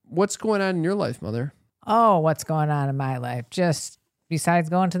 What's going on in your life, Mother? Oh, what's going on in my life? Just besides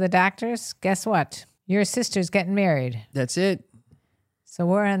going to the doctors, guess what? Your sister's getting married. That's it. So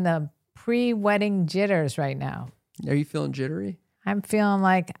we're in the pre-wedding jitters right now. Are you feeling jittery? I'm feeling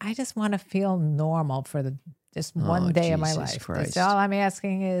like I just want to feel normal for just one day of my life. Christ. That's all I'm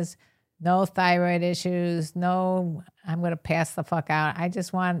asking is no thyroid issues, no I'm going to pass the fuck out. I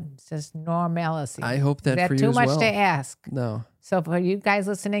just want normalcy. I hope that for you too as much well. to ask? No. So for you guys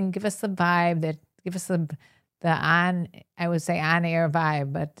listening, give us the vibe give us the I would say on air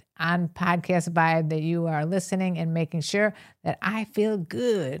vibe, but on podcast vibe that you are listening and making sure that I feel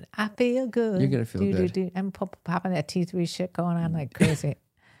good. I feel good. You're gonna feel good. I'm popping that T3 shit going on like crazy.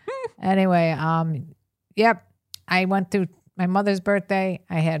 Anyway, yep. I went through my mother's birthday.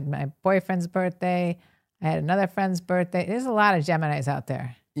 I had my boyfriend's birthday. I had another friend's birthday. There's a lot of Geminis out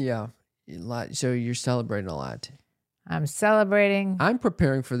there. Yeah, a lot. So you're celebrating a lot. I'm celebrating. I'm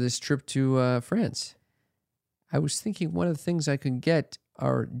preparing for this trip to France. I was thinking one of the things I could get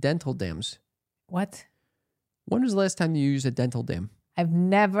are dental dams. What? When was the last time you used a dental dam? I've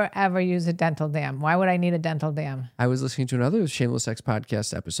never, ever used a dental dam. Why would I need a dental dam? I was listening to another Shameless Sex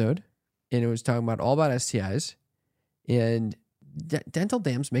podcast episode, and it was talking all about STIs, and dental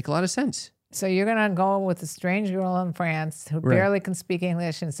dams make a lot of sense. So you're going to go with a strange girl in France who Right. barely can speak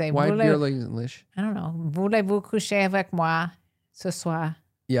English and say, Why "Voulez-" barely English? I don't know. Voulez-vous coucher avec moi ce soir?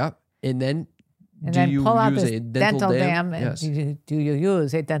 Yeah, and then And do then you pull out use this a dental dam? and Yes. do you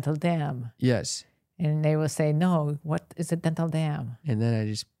use a dental dam? Yes. And they will say, no, what is a dental dam? And then I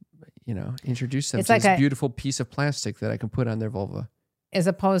just, introduce them It's to like this a- beautiful piece of plastic that I can put on their vulva. As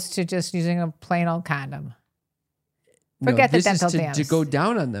opposed to just using a plain old condom. No, Forget the this is dental to dams. go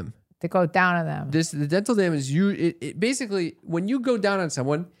down on them. To go down on them. The dental dam is it basically when you go down on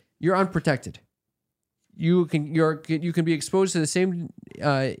someone, you're unprotected. You can be exposed to the same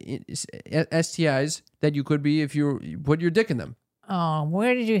STIs that you could be if you put your dick in them. Oh,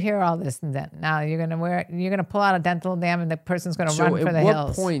 where did you hear all this? And that now you're gonna pull out a dental dam, and the person's gonna So run for the at what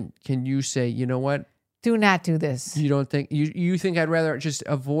hills. point can you say, you know what? Do not do this. You don't think you think I'd rather just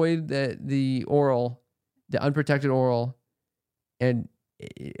avoid the oral, the unprotected oral, and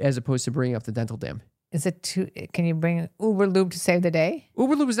as opposed to bringing up the dental dam. Is it too? Can you bring Uber Lube to save the day?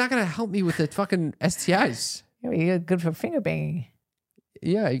 Uberlube is not going to help me with the fucking STIs. You're good for finger banging.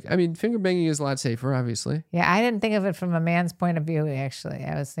 Yeah, I mean, finger banging is a lot safer, obviously. Yeah, I didn't think of it from a man's point of view. Actually,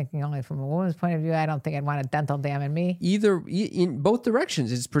 I was thinking only from a woman's point of view. I don't think I'd want a dental dam in me. Either in both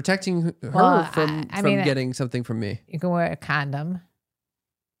directions, it's protecting her Well, from I mean, getting something from me. You can wear a condom.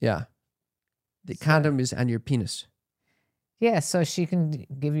 Yeah, the condom is on your penis, Yeah, so she can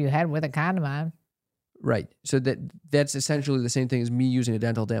give you head with a condom on. right? So that's essentially the same thing as me using a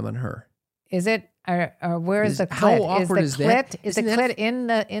dental dam on her. Is it or where is the clit? How awkward is that? Is the Isn't clit that- in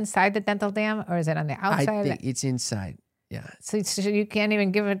the inside the dental dam, or is it on the outside? I of think it? it's inside. Yeah. So you can't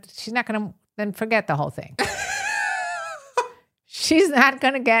even give it. She's not going to then forget the whole thing. She's not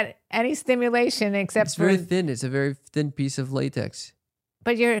going to get any stimulation except It's for. very thin. It's a very thin piece of latex.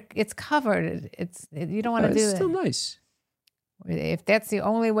 But it's covered. You don't want to do It's it. still nice. If that's the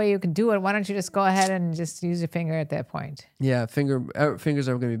only way you can do it, why don't you just go ahead and just use your finger at that point? Yeah, fingers are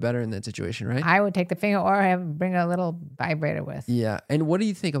going to be better in that situation, right? I would take the finger or bring a little vibrator with. Yeah. And what do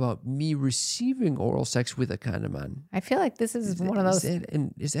you think about me receiving oral sex with a condom on? I feel like this is one of those.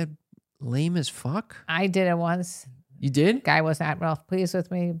 Is that lame as fuck? I did it once. You did? Guy was not real pleased with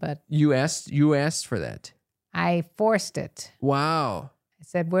me, but You asked for that. I forced it. Wow. I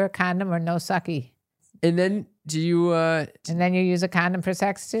said, wear a condom or no sucky. And then do you And then you use a condom for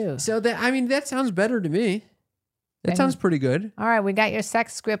sex too. so that sounds better to me. That Then- sounds pretty good. All right, we got your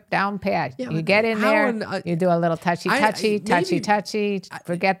sex script down pat. Yeah, you but get in how there, in- you do a little touchy, maybe-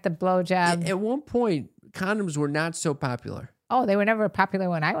 forget the blowjob. At one point, condoms were not so popular, Oh, they were never popular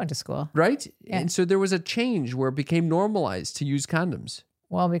when I went to school. right? Yeah. And so there was a change where it became normalized to use condoms.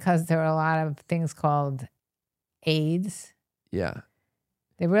 Well, because there were a lot of things called AIDS. Yeah.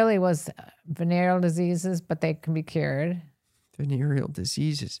 There really was venereal diseases, but they can be cured. Venereal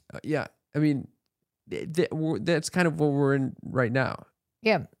diseases. Yeah. I mean, that's kind of what we're in right now.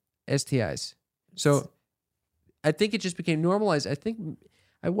 Yeah. STIs. So I think it just became normalized.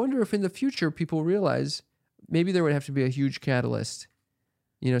 I wonder if in the future people realize maybe there would have to be a huge catalyst,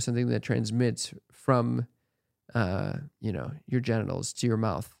 something that transmits from, your genitals to your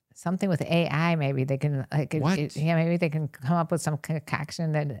mouth. Something with AI, maybe they can What? maybe they can come up with some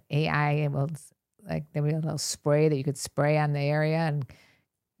concoction that AI will there'll be a little spray that you could spray on the area and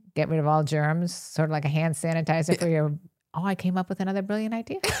get rid of all germs, sort of like a hand sanitizer for your. Oh, I came up with another brilliant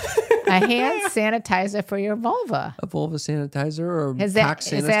idea. A hand sanitizer for your vulva. A vulva sanitizer or Is cock that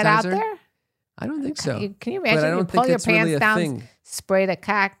sanitizer? is that out there? I don't think so. Can you But I imagine? You don't pull think your it's really pants a down, thing. spray the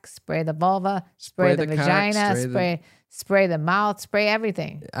cock, spray the vulva, spray the the cock, vagina, spray the mouth, spray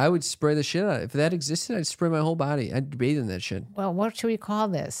everything. I would spray the shit out of it. If that existed, I'd spray my whole body. I'd bathe in that shit. Well, what should we call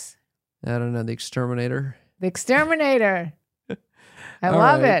this? I don't know, the exterminator. The exterminator. I All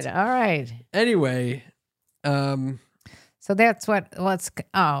love right. it. All right. Anyway, So that's what's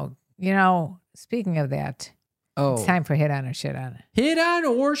speaking of that, Oh, It's time for hit on or shit on. hit on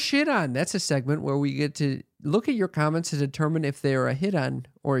or shit on. That's a segment where we get to look at your comments to determine if they are a hit on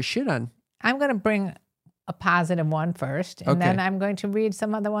or a shit on. I'm going to bring a positive one first, and then Okay. I'm going to read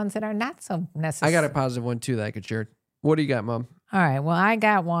some other ones that are not so necessary. I got a positive one too that I could share. What do you got, Mom? All right. Well, I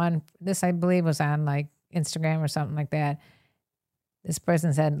got one. This, I believe, was on like Instagram or something like that. This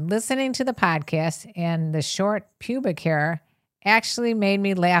person said, listening to the podcast and the short pubic hair actually made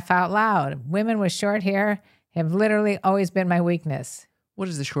me laugh out loud. Women with short hair have literally always been my weakness. What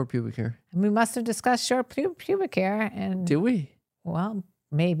is the short pubic hair? And we must have discussed short pubic hair. And, Do we? well,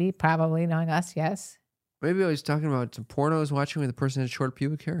 maybe, probably, knowing us, yes. Maybe I was talking about some porno I was watching with a person had short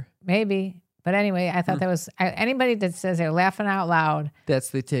pubic hair. Maybe. But anyway, I thought that was anybody that says they're laughing out loud. That's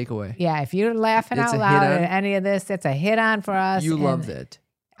the takeaway. Yeah, if you're laughing It's out a loud hit on? at any of this, it's a hit on for us. You love and that.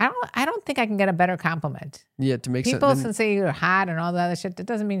 I don't think I can get a better compliment. Yeah, to make People something can say you're hot and all the other shit. That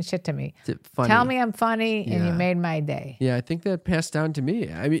doesn't mean shit to me. funny. Tell me I'm funny and you Yeah. made my day. Yeah, I think that passed down to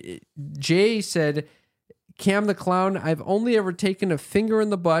me. I mean, Jay said, Cam the Clown, I've only ever taken a finger in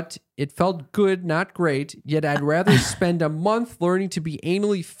the butt. It felt good, not great. Yet I'd rather spend a month learning to be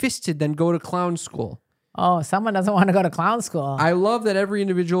anally fisted than go to clown school. Oh, someone doesn't want to go to clown school. I love that every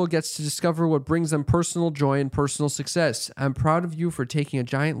individual gets to discover what brings them personal joy and personal success. I'm proud of you for taking a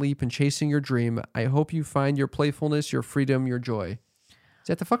giant leap and chasing your dream. I hope you find your playfulness, your freedom, your joy. Is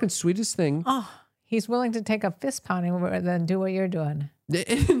that the fucking sweetest thing? Oh, he's willing to take a fist pounding rather than do what you're doing.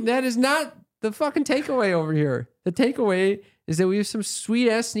 That is not the fucking takeaway over here. The takeaway is that we have some sweet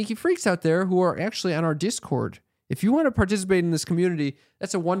ass sneaky freaks out there who are actually on our Discord. If you want to participate in this community,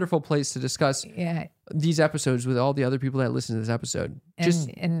 that's a wonderful place to discuss Yeah. these episodes with all the other people that listen to this episode.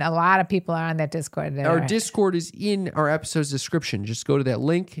 And a lot of people are on that Discord. There. Our Discord is in our episode's description. Just go to that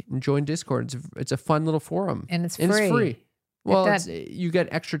link and join Discord. It's a fun little forum. And it's free. Well, that- you get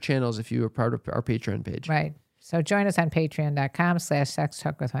extra channels if you are part of our Patreon page. Right. So join us on patreon.com/sex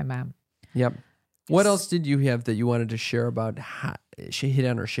talk with my mom. Yep. What else did you have that you wanted to share about hit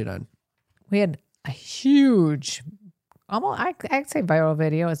on or shit on? We had a huge, almost I'd say viral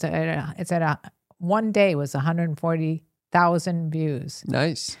video. It's at one day was 140,000 views,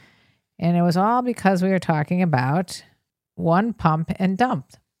 Nice. and it was all because we were talking about one pump and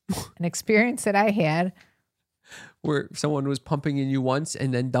dump, an experience that I had. Where someone was pumping in you once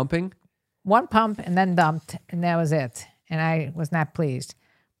and then dumping? One pump and then dumped, and that was it. And I was not pleased.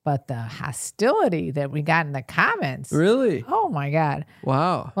 But the hostility that we got in the comments, Really? oh my God.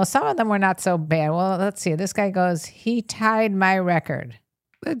 Wow. Well, some of them were not so bad. Well, let's see. This guy goes, he tied my record.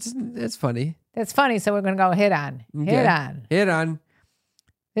 That's funny. That's funny. So we're going to go hit on. Okay. Hit on. Hit on.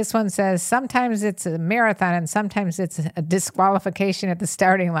 This one says, sometimes it's a marathon and sometimes it's a disqualification at the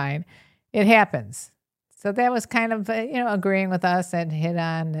starting line. It happens. So that was kind of, agreeing with us and hit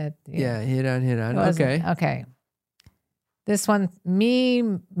on. That, Yeah, hit on. it wasn't- Okay. Okay. This one, me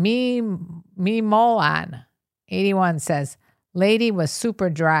Molon 81 says, lady was super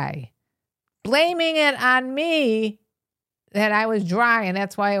dry. Blaming it on me that I was dry and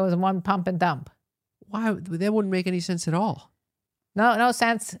that's why it was one pump and dump. Why? That wouldn't make any sense at all. No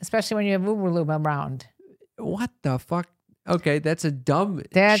sense, especially when you have Uber Lube around. What the fuck? Okay, that's a dumb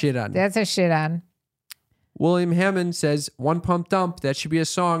shit on. That's a shit on. William Hammond says, one pump dump. That should be a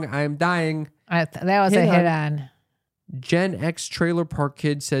song. I am dying. That was Hit a hit on. on. Gen X Trailer Park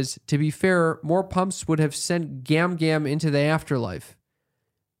Kid says, to be fair, more pumps would have sent Gam Gam into the afterlife.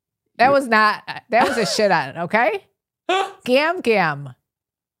 That was a shit on, okay? Gam.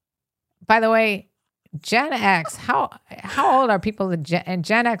 By the way, Gen X, how old are people in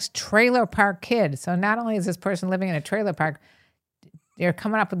Gen X Trailer Park Kid? So not only is this person living in a trailer park, they're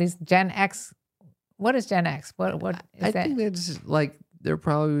coming up with these Gen X. What is Gen X? What is I that? think that's like, they're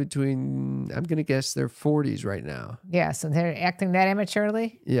probably between, I'm going to guess they're 40s right now. Yeah, so they're acting that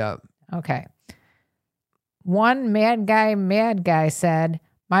immaturely? Yeah. Okay. One mad guy said,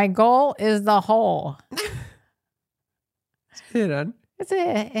 my goal is the hole. Hit on. It's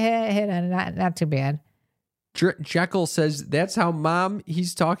a hit on, not too bad. Jekyll says, that's how mom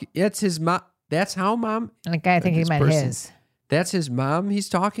he's talking. That's his mom. That's how mom. And the guy, I think he This meant person. his. That's his mom he's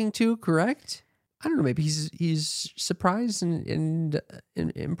talking to, correct? I don't know. Maybe he's surprised and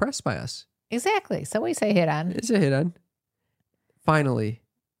impressed by us. Exactly. So we say hit on. It's a hit on. Finally,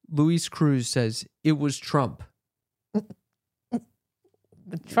 Luis Cruz says, it was Trump.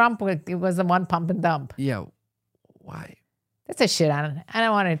 Trump it was the one pump and dump. Yeah. Why? That's a shit on. I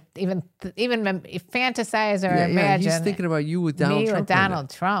don't want to even fantasize or Yeah, imagine he's thinking about you with Donald me Trump. with Donald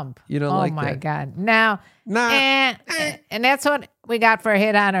Trump. You don't oh like my that. God. Now, Nah. and that's what we got for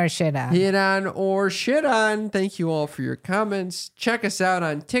hit on or shit on. Hit on or shit on. Thank you all for your comments. Check us out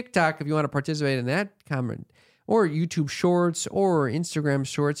on TikTok if you want to participate in that comment. or YouTube Shorts or Instagram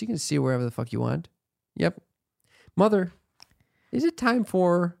Shorts. You can see wherever the fuck you want. Yep. Mother, is it time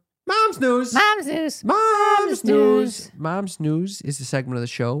for Mom's News? Mom's news. Mom's News. Mom's News is the segment of the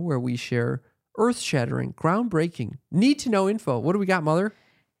show where we share earth-shattering, groundbreaking, need-to-know info. What do we got, Mother?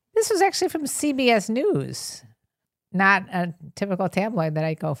 This was actually from CBS News, not a typical tabloid that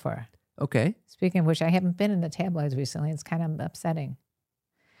I go for. Okay. Speaking of which, I haven't been in the tabloids recently. It's kind of upsetting.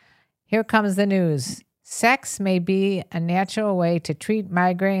 Here comes the news. Sex may be a natural way to treat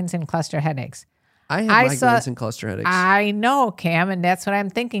migraines and cluster headaches. I have migraines and cluster headaches. I know, Cam, and that's what I'm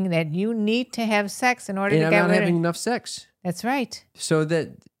thinking, that you need to have sex in order and to I'm get not rid having of. enough sex. That's right. So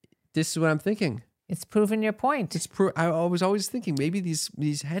that this is what I'm thinking. It's proven your point. I was always thinking maybe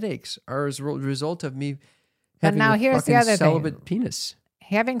these headaches are as a result of me But having now a here's the fucking other thing. celibate penis.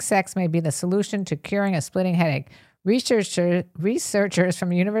 Having sex may be the solution to curing a splitting headache. Researchers from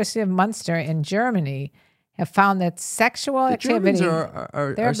the University of Munster in Germany have found that sexual The activity. Germans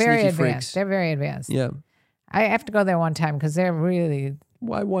are they're very sneaky advanced. freaks. They're very advanced. Yeah. I have to go there one time because they're really.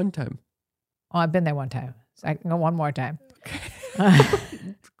 Why one time? Well, I've been there one time, so I can go one more time.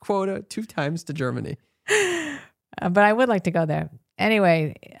 Quota 2 times to Germany. But I would like to go there.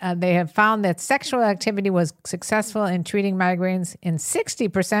 Anyway, they have found that sexual activity was successful in treating migraines in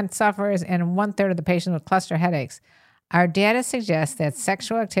 60% sufferers and 1/3 of the patients with cluster headaches. Our data suggests that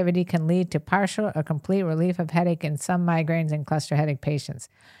sexual activity can lead to partial or complete relief of headache in some migraines and cluster headache patients.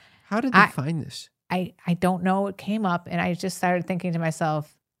 How did they find this? I don't know. It came up, and I just started thinking to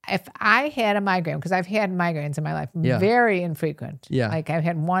myself, if I had a migraine, because I've had migraines in my life, Yeah. very infrequent. Yeah. Like I've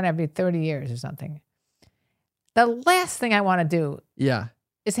had one every 30 years or something. The last thing I want to do Yeah.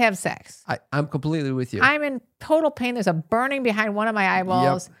 is have sex. I'm completely with you. I'm in total pain. There's a burning behind one of my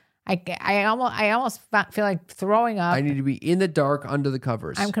eyeballs. I almost feel like throwing up. I need to be in the dark under the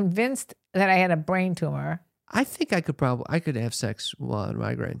covers. I'm convinced that I had a brain tumor. I think I could have sex while on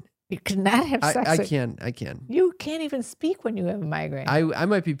migraine. You could not have sex. I can. You can't even speak when you have a migraine. I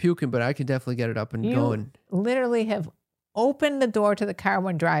might be puking, but I can definitely get it up and you going. literally have opened the door to the car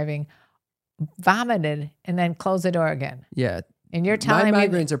when driving, vomited, and then closed the door again. Yeah. And you're My telling me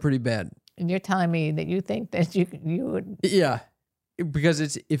migraines are pretty bad. and you're telling me that you think that you would. Yeah. Because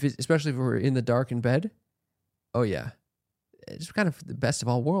especially if we're in the dark in bed. Oh yeah. It's kind of the best of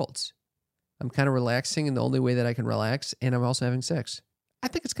all worlds. I'm kind of relaxing in the only way that I can relax, and I'm also having sex. I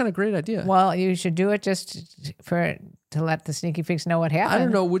think it's kind of a great idea. Well, you should do it just to let the sneaky freaks know what happened. I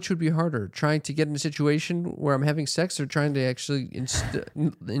don't know which would be harder, trying to get in a situation where I'm having sex or trying to actually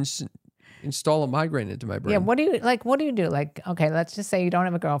install a migraine into my brain. Yeah, what do you do? Like, okay, let's just say you don't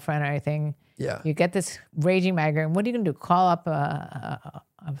have a girlfriend or anything. Yeah. You get this raging migraine. What are you gonna do? Call up a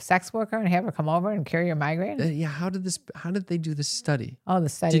sex worker and have her come over and cure your migraine? Yeah. How did they do this study? Oh, the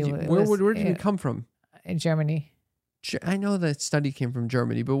study. Where did it come from? In Germany. I know that study came from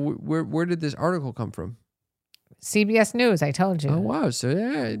Germany, but where did this article come from? CBS News, I told you. Oh, wow. So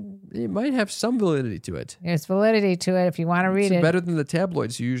yeah, it might have some validity to it. There's validity to it if you want to read It's it. better than the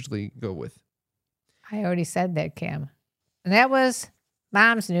tabloids you usually go with. I already said that, Cam. And that was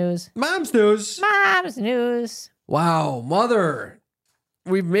Mom's News. Mom's News. Mom's News. Wow, Mother.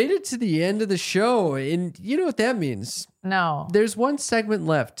 We've made it to the end of the show, and you know what that means. No. There's one segment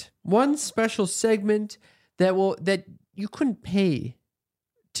left. One special segment that you couldn't pay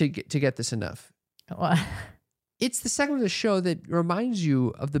to get this enough. What? It's the segment of the show that reminds you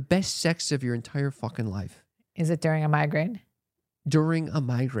of the best sex of your entire fucking life. Is it during a migraine? During a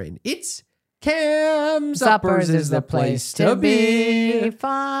migraine. It's Cam's Uppers is the place to be.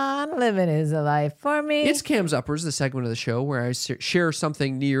 Fun living is a life for me. It's Cam's Uppers, the segment of the show where I share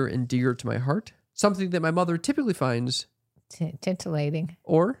something near and dear to my heart, something that my mother typically finds Titillating.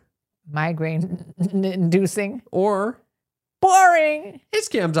 or Migraine inducing. or Boring. it's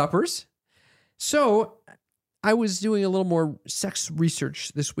Cam's Uppers. So I was doing a little more sex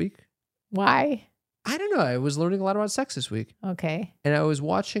research this week. Why? I don't know. I was learning a lot about sex this week. Okay. And I was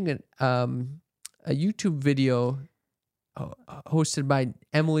watching a YouTube video hosted by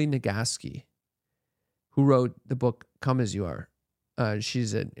Emily Nagoski, who wrote the book Come As You Are.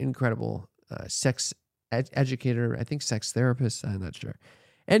 She's an incredible sex educator, I think sex therapist, I'm not sure.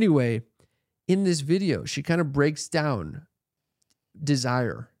 Anyway, in this video, she kind of breaks down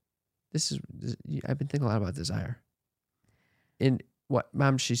desire. I've been thinking a lot about desire. And what?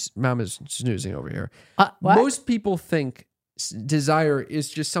 Mom is snoozing over here. What? Most people think desire is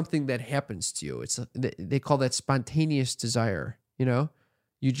just something that happens to you. They call that spontaneous desire. You know,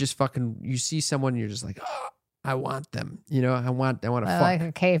 you just you see someone and you're just like, oh, I want them. You know, I want to fuck. Like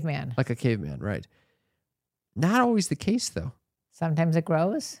a caveman. Like a caveman, right? Not always the case though. Sometimes it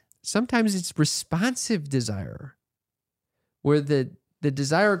grows. Sometimes it's responsive desire, where the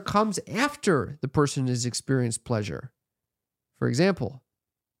desire comes after the person has experienced pleasure. For example,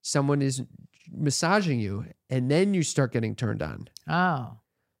 someone is massaging you and then you start getting turned on. Oh.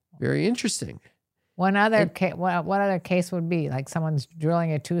 Very interesting. What other case would be like someone's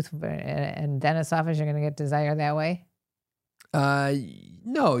drilling a tooth in dentist's office? You're going to get desire that way.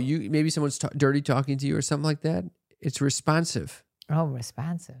 No, maybe someone's dirty talking to you or something like that. It's responsive. Oh,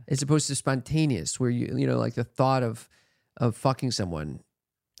 responsive. As opposed to spontaneous, where like the thought of fucking someone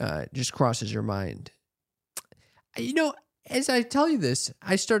just crosses your mind. As I tell you this,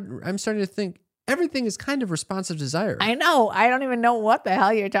 I'm starting to think everything is kind of responsive desire. I know. I don't even know what the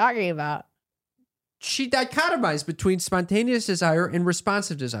hell you're talking about. She dichotomized between spontaneous desire and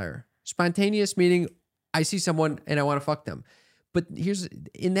responsive desire. Spontaneous meaning I see someone and I want to fuck them. But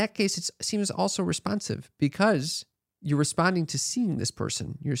in that case, it seems also responsive because you're responding to seeing this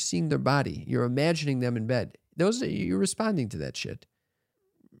person. You're seeing their body. You're imagining them in bed. You're responding to that shit.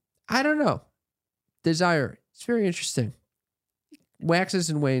 I don't know. Desire. It's very interesting. Waxes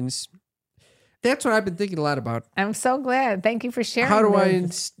and wanes. That's what I've been thinking a lot about. I'm so glad. Thank you for sharing. How do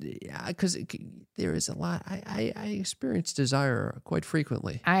this. because there is a lot. I experience desire quite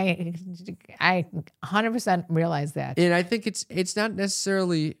frequently. I 100% realize that. And I think it's not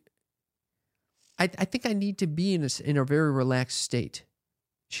necessarily. I think I need to be in a very relaxed state.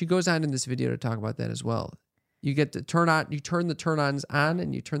 She goes on in this video to talk about that as well. You get to turn the turn-ons on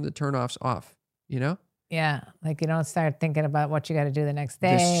and you turn the turn-offs off. Yeah, like you don't start thinking about what you got to do the next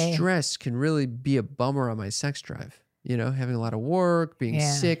day. The stress can really be a bummer on my sex drive. Having a lot of work, being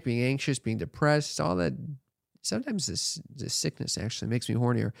sick, being anxious, being depressed, all that. Sometimes this sickness actually makes me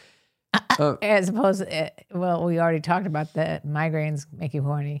hornier. As opposed, we already talked about that migraines make you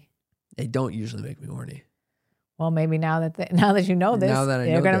horny. They don't usually make me horny. Well, maybe now that you know this, now that I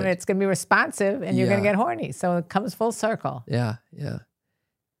know that. It's gonna be responsive, and you're gonna get horny. So it comes full circle. Yeah.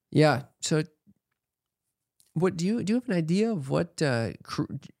 So, what do you have an idea of what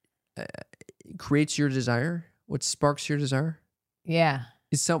creates your desire? What sparks your desire? Yeah.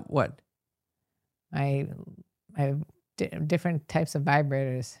 Is what? I have different types of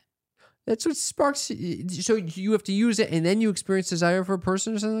vibrators. That's what sparks. So you have to use it, and then you experience desire for a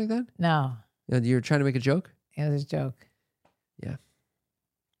person or something like that. No. You're trying to make a joke. It was a joke. Yeah.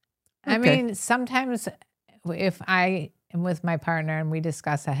 I Okay. mean, sometimes if I am with my partner and we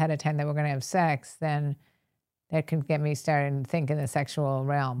discuss ahead of time that we're going to have sex, then that can get me started to think in the sexual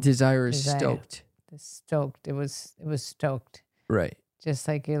realm. Desire is stoked. Stoked. It was stoked. Right. Just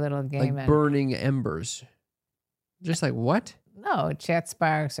like your little game. Like burning embers. Just like what? No, chat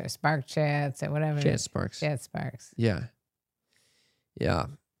sparks or spark chats or whatever. Chat sparks. Chat sparks. Yeah.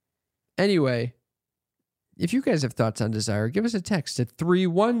 Anyway, if you guys have thoughts on desire, give us a text at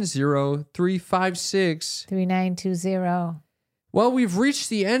 310-356-3920. Well, we've reached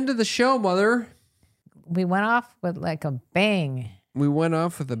the end of the show, Mother. We went off with like a bang. We went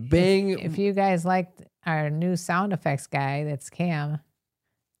off with a bang. If you guys liked our new sound effects guy, that's Cam.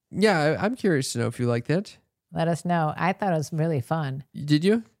 Yeah, I'm curious to know if you like that. Let us know. I thought it was really fun. Did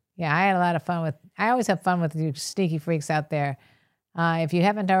you? Yeah, I had a lot of fun I always have fun with you sneaky freaks out there. If you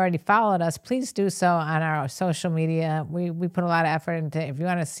haven't already followed us, please do so on our social media. We put a lot of effort into, if you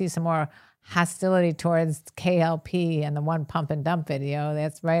want to see some more hostility towards KLP and the one pump and dump video,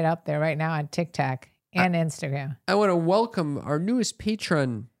 that's right up there right now on TikTok and Instagram. I want to welcome our newest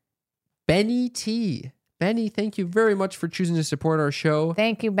patron, Benny T. Benny, thank you very much for choosing to support our show.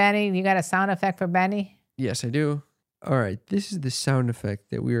 Thank you, Benny. You got a sound effect for Benny? Yes, I do. All right, this is the sound effect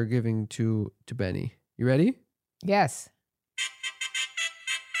that we are giving to Benny. You ready? Yes.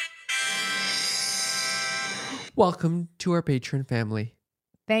 Welcome to our patron family.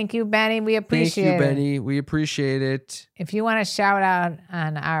 Thank you, Benny. We appreciate it. Thank you, Benny. We appreciate it. If you want to shout out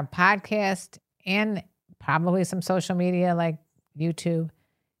on our podcast and probably some social media like YouTube,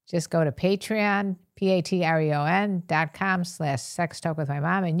 just go to Patreon, patreon.com/sex talk with my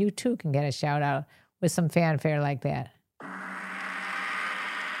mom, and you too can get a shout out with some fanfare like that.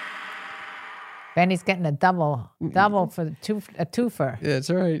 Benny's getting a double for a twofer. Yeah, that's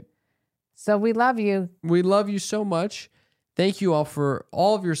all right. So we love you. We love you so much. Thank you all for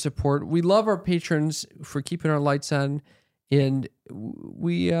all of your support. We love our patrons for keeping our lights on, and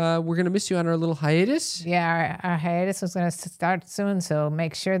we're gonna miss you on our little hiatus. Yeah, our hiatus is going to start soon, so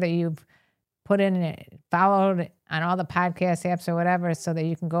make sure that you've followed on all the podcast apps or whatever, so that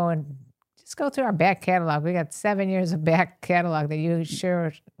you can go and just go through our back catalog. We got 7 years of back catalog that you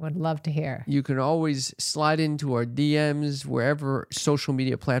sure would love to hear. You can always slide into our DMs wherever social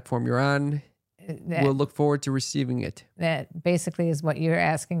media platform you're on, we'll look forward to receiving it. That basically is what you're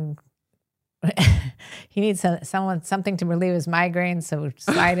asking. He needs something to relieve his migraine, so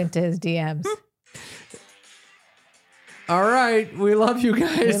slide into his DMs. All right. We love you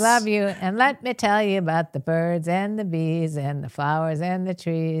guys. We love you. And let me tell you about the birds and the bees and the flowers and the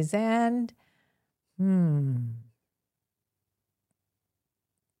trees and want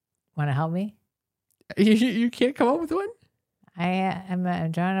to help me? You can't come up with one?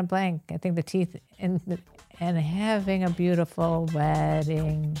 I'm drawing a blank. I think the teeth and having a beautiful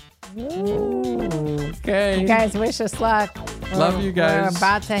wedding. Ooh, okay. You guys wish us luck. Love you guys. We're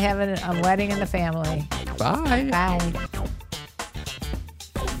about to have a wedding in the family. Bye. Bye.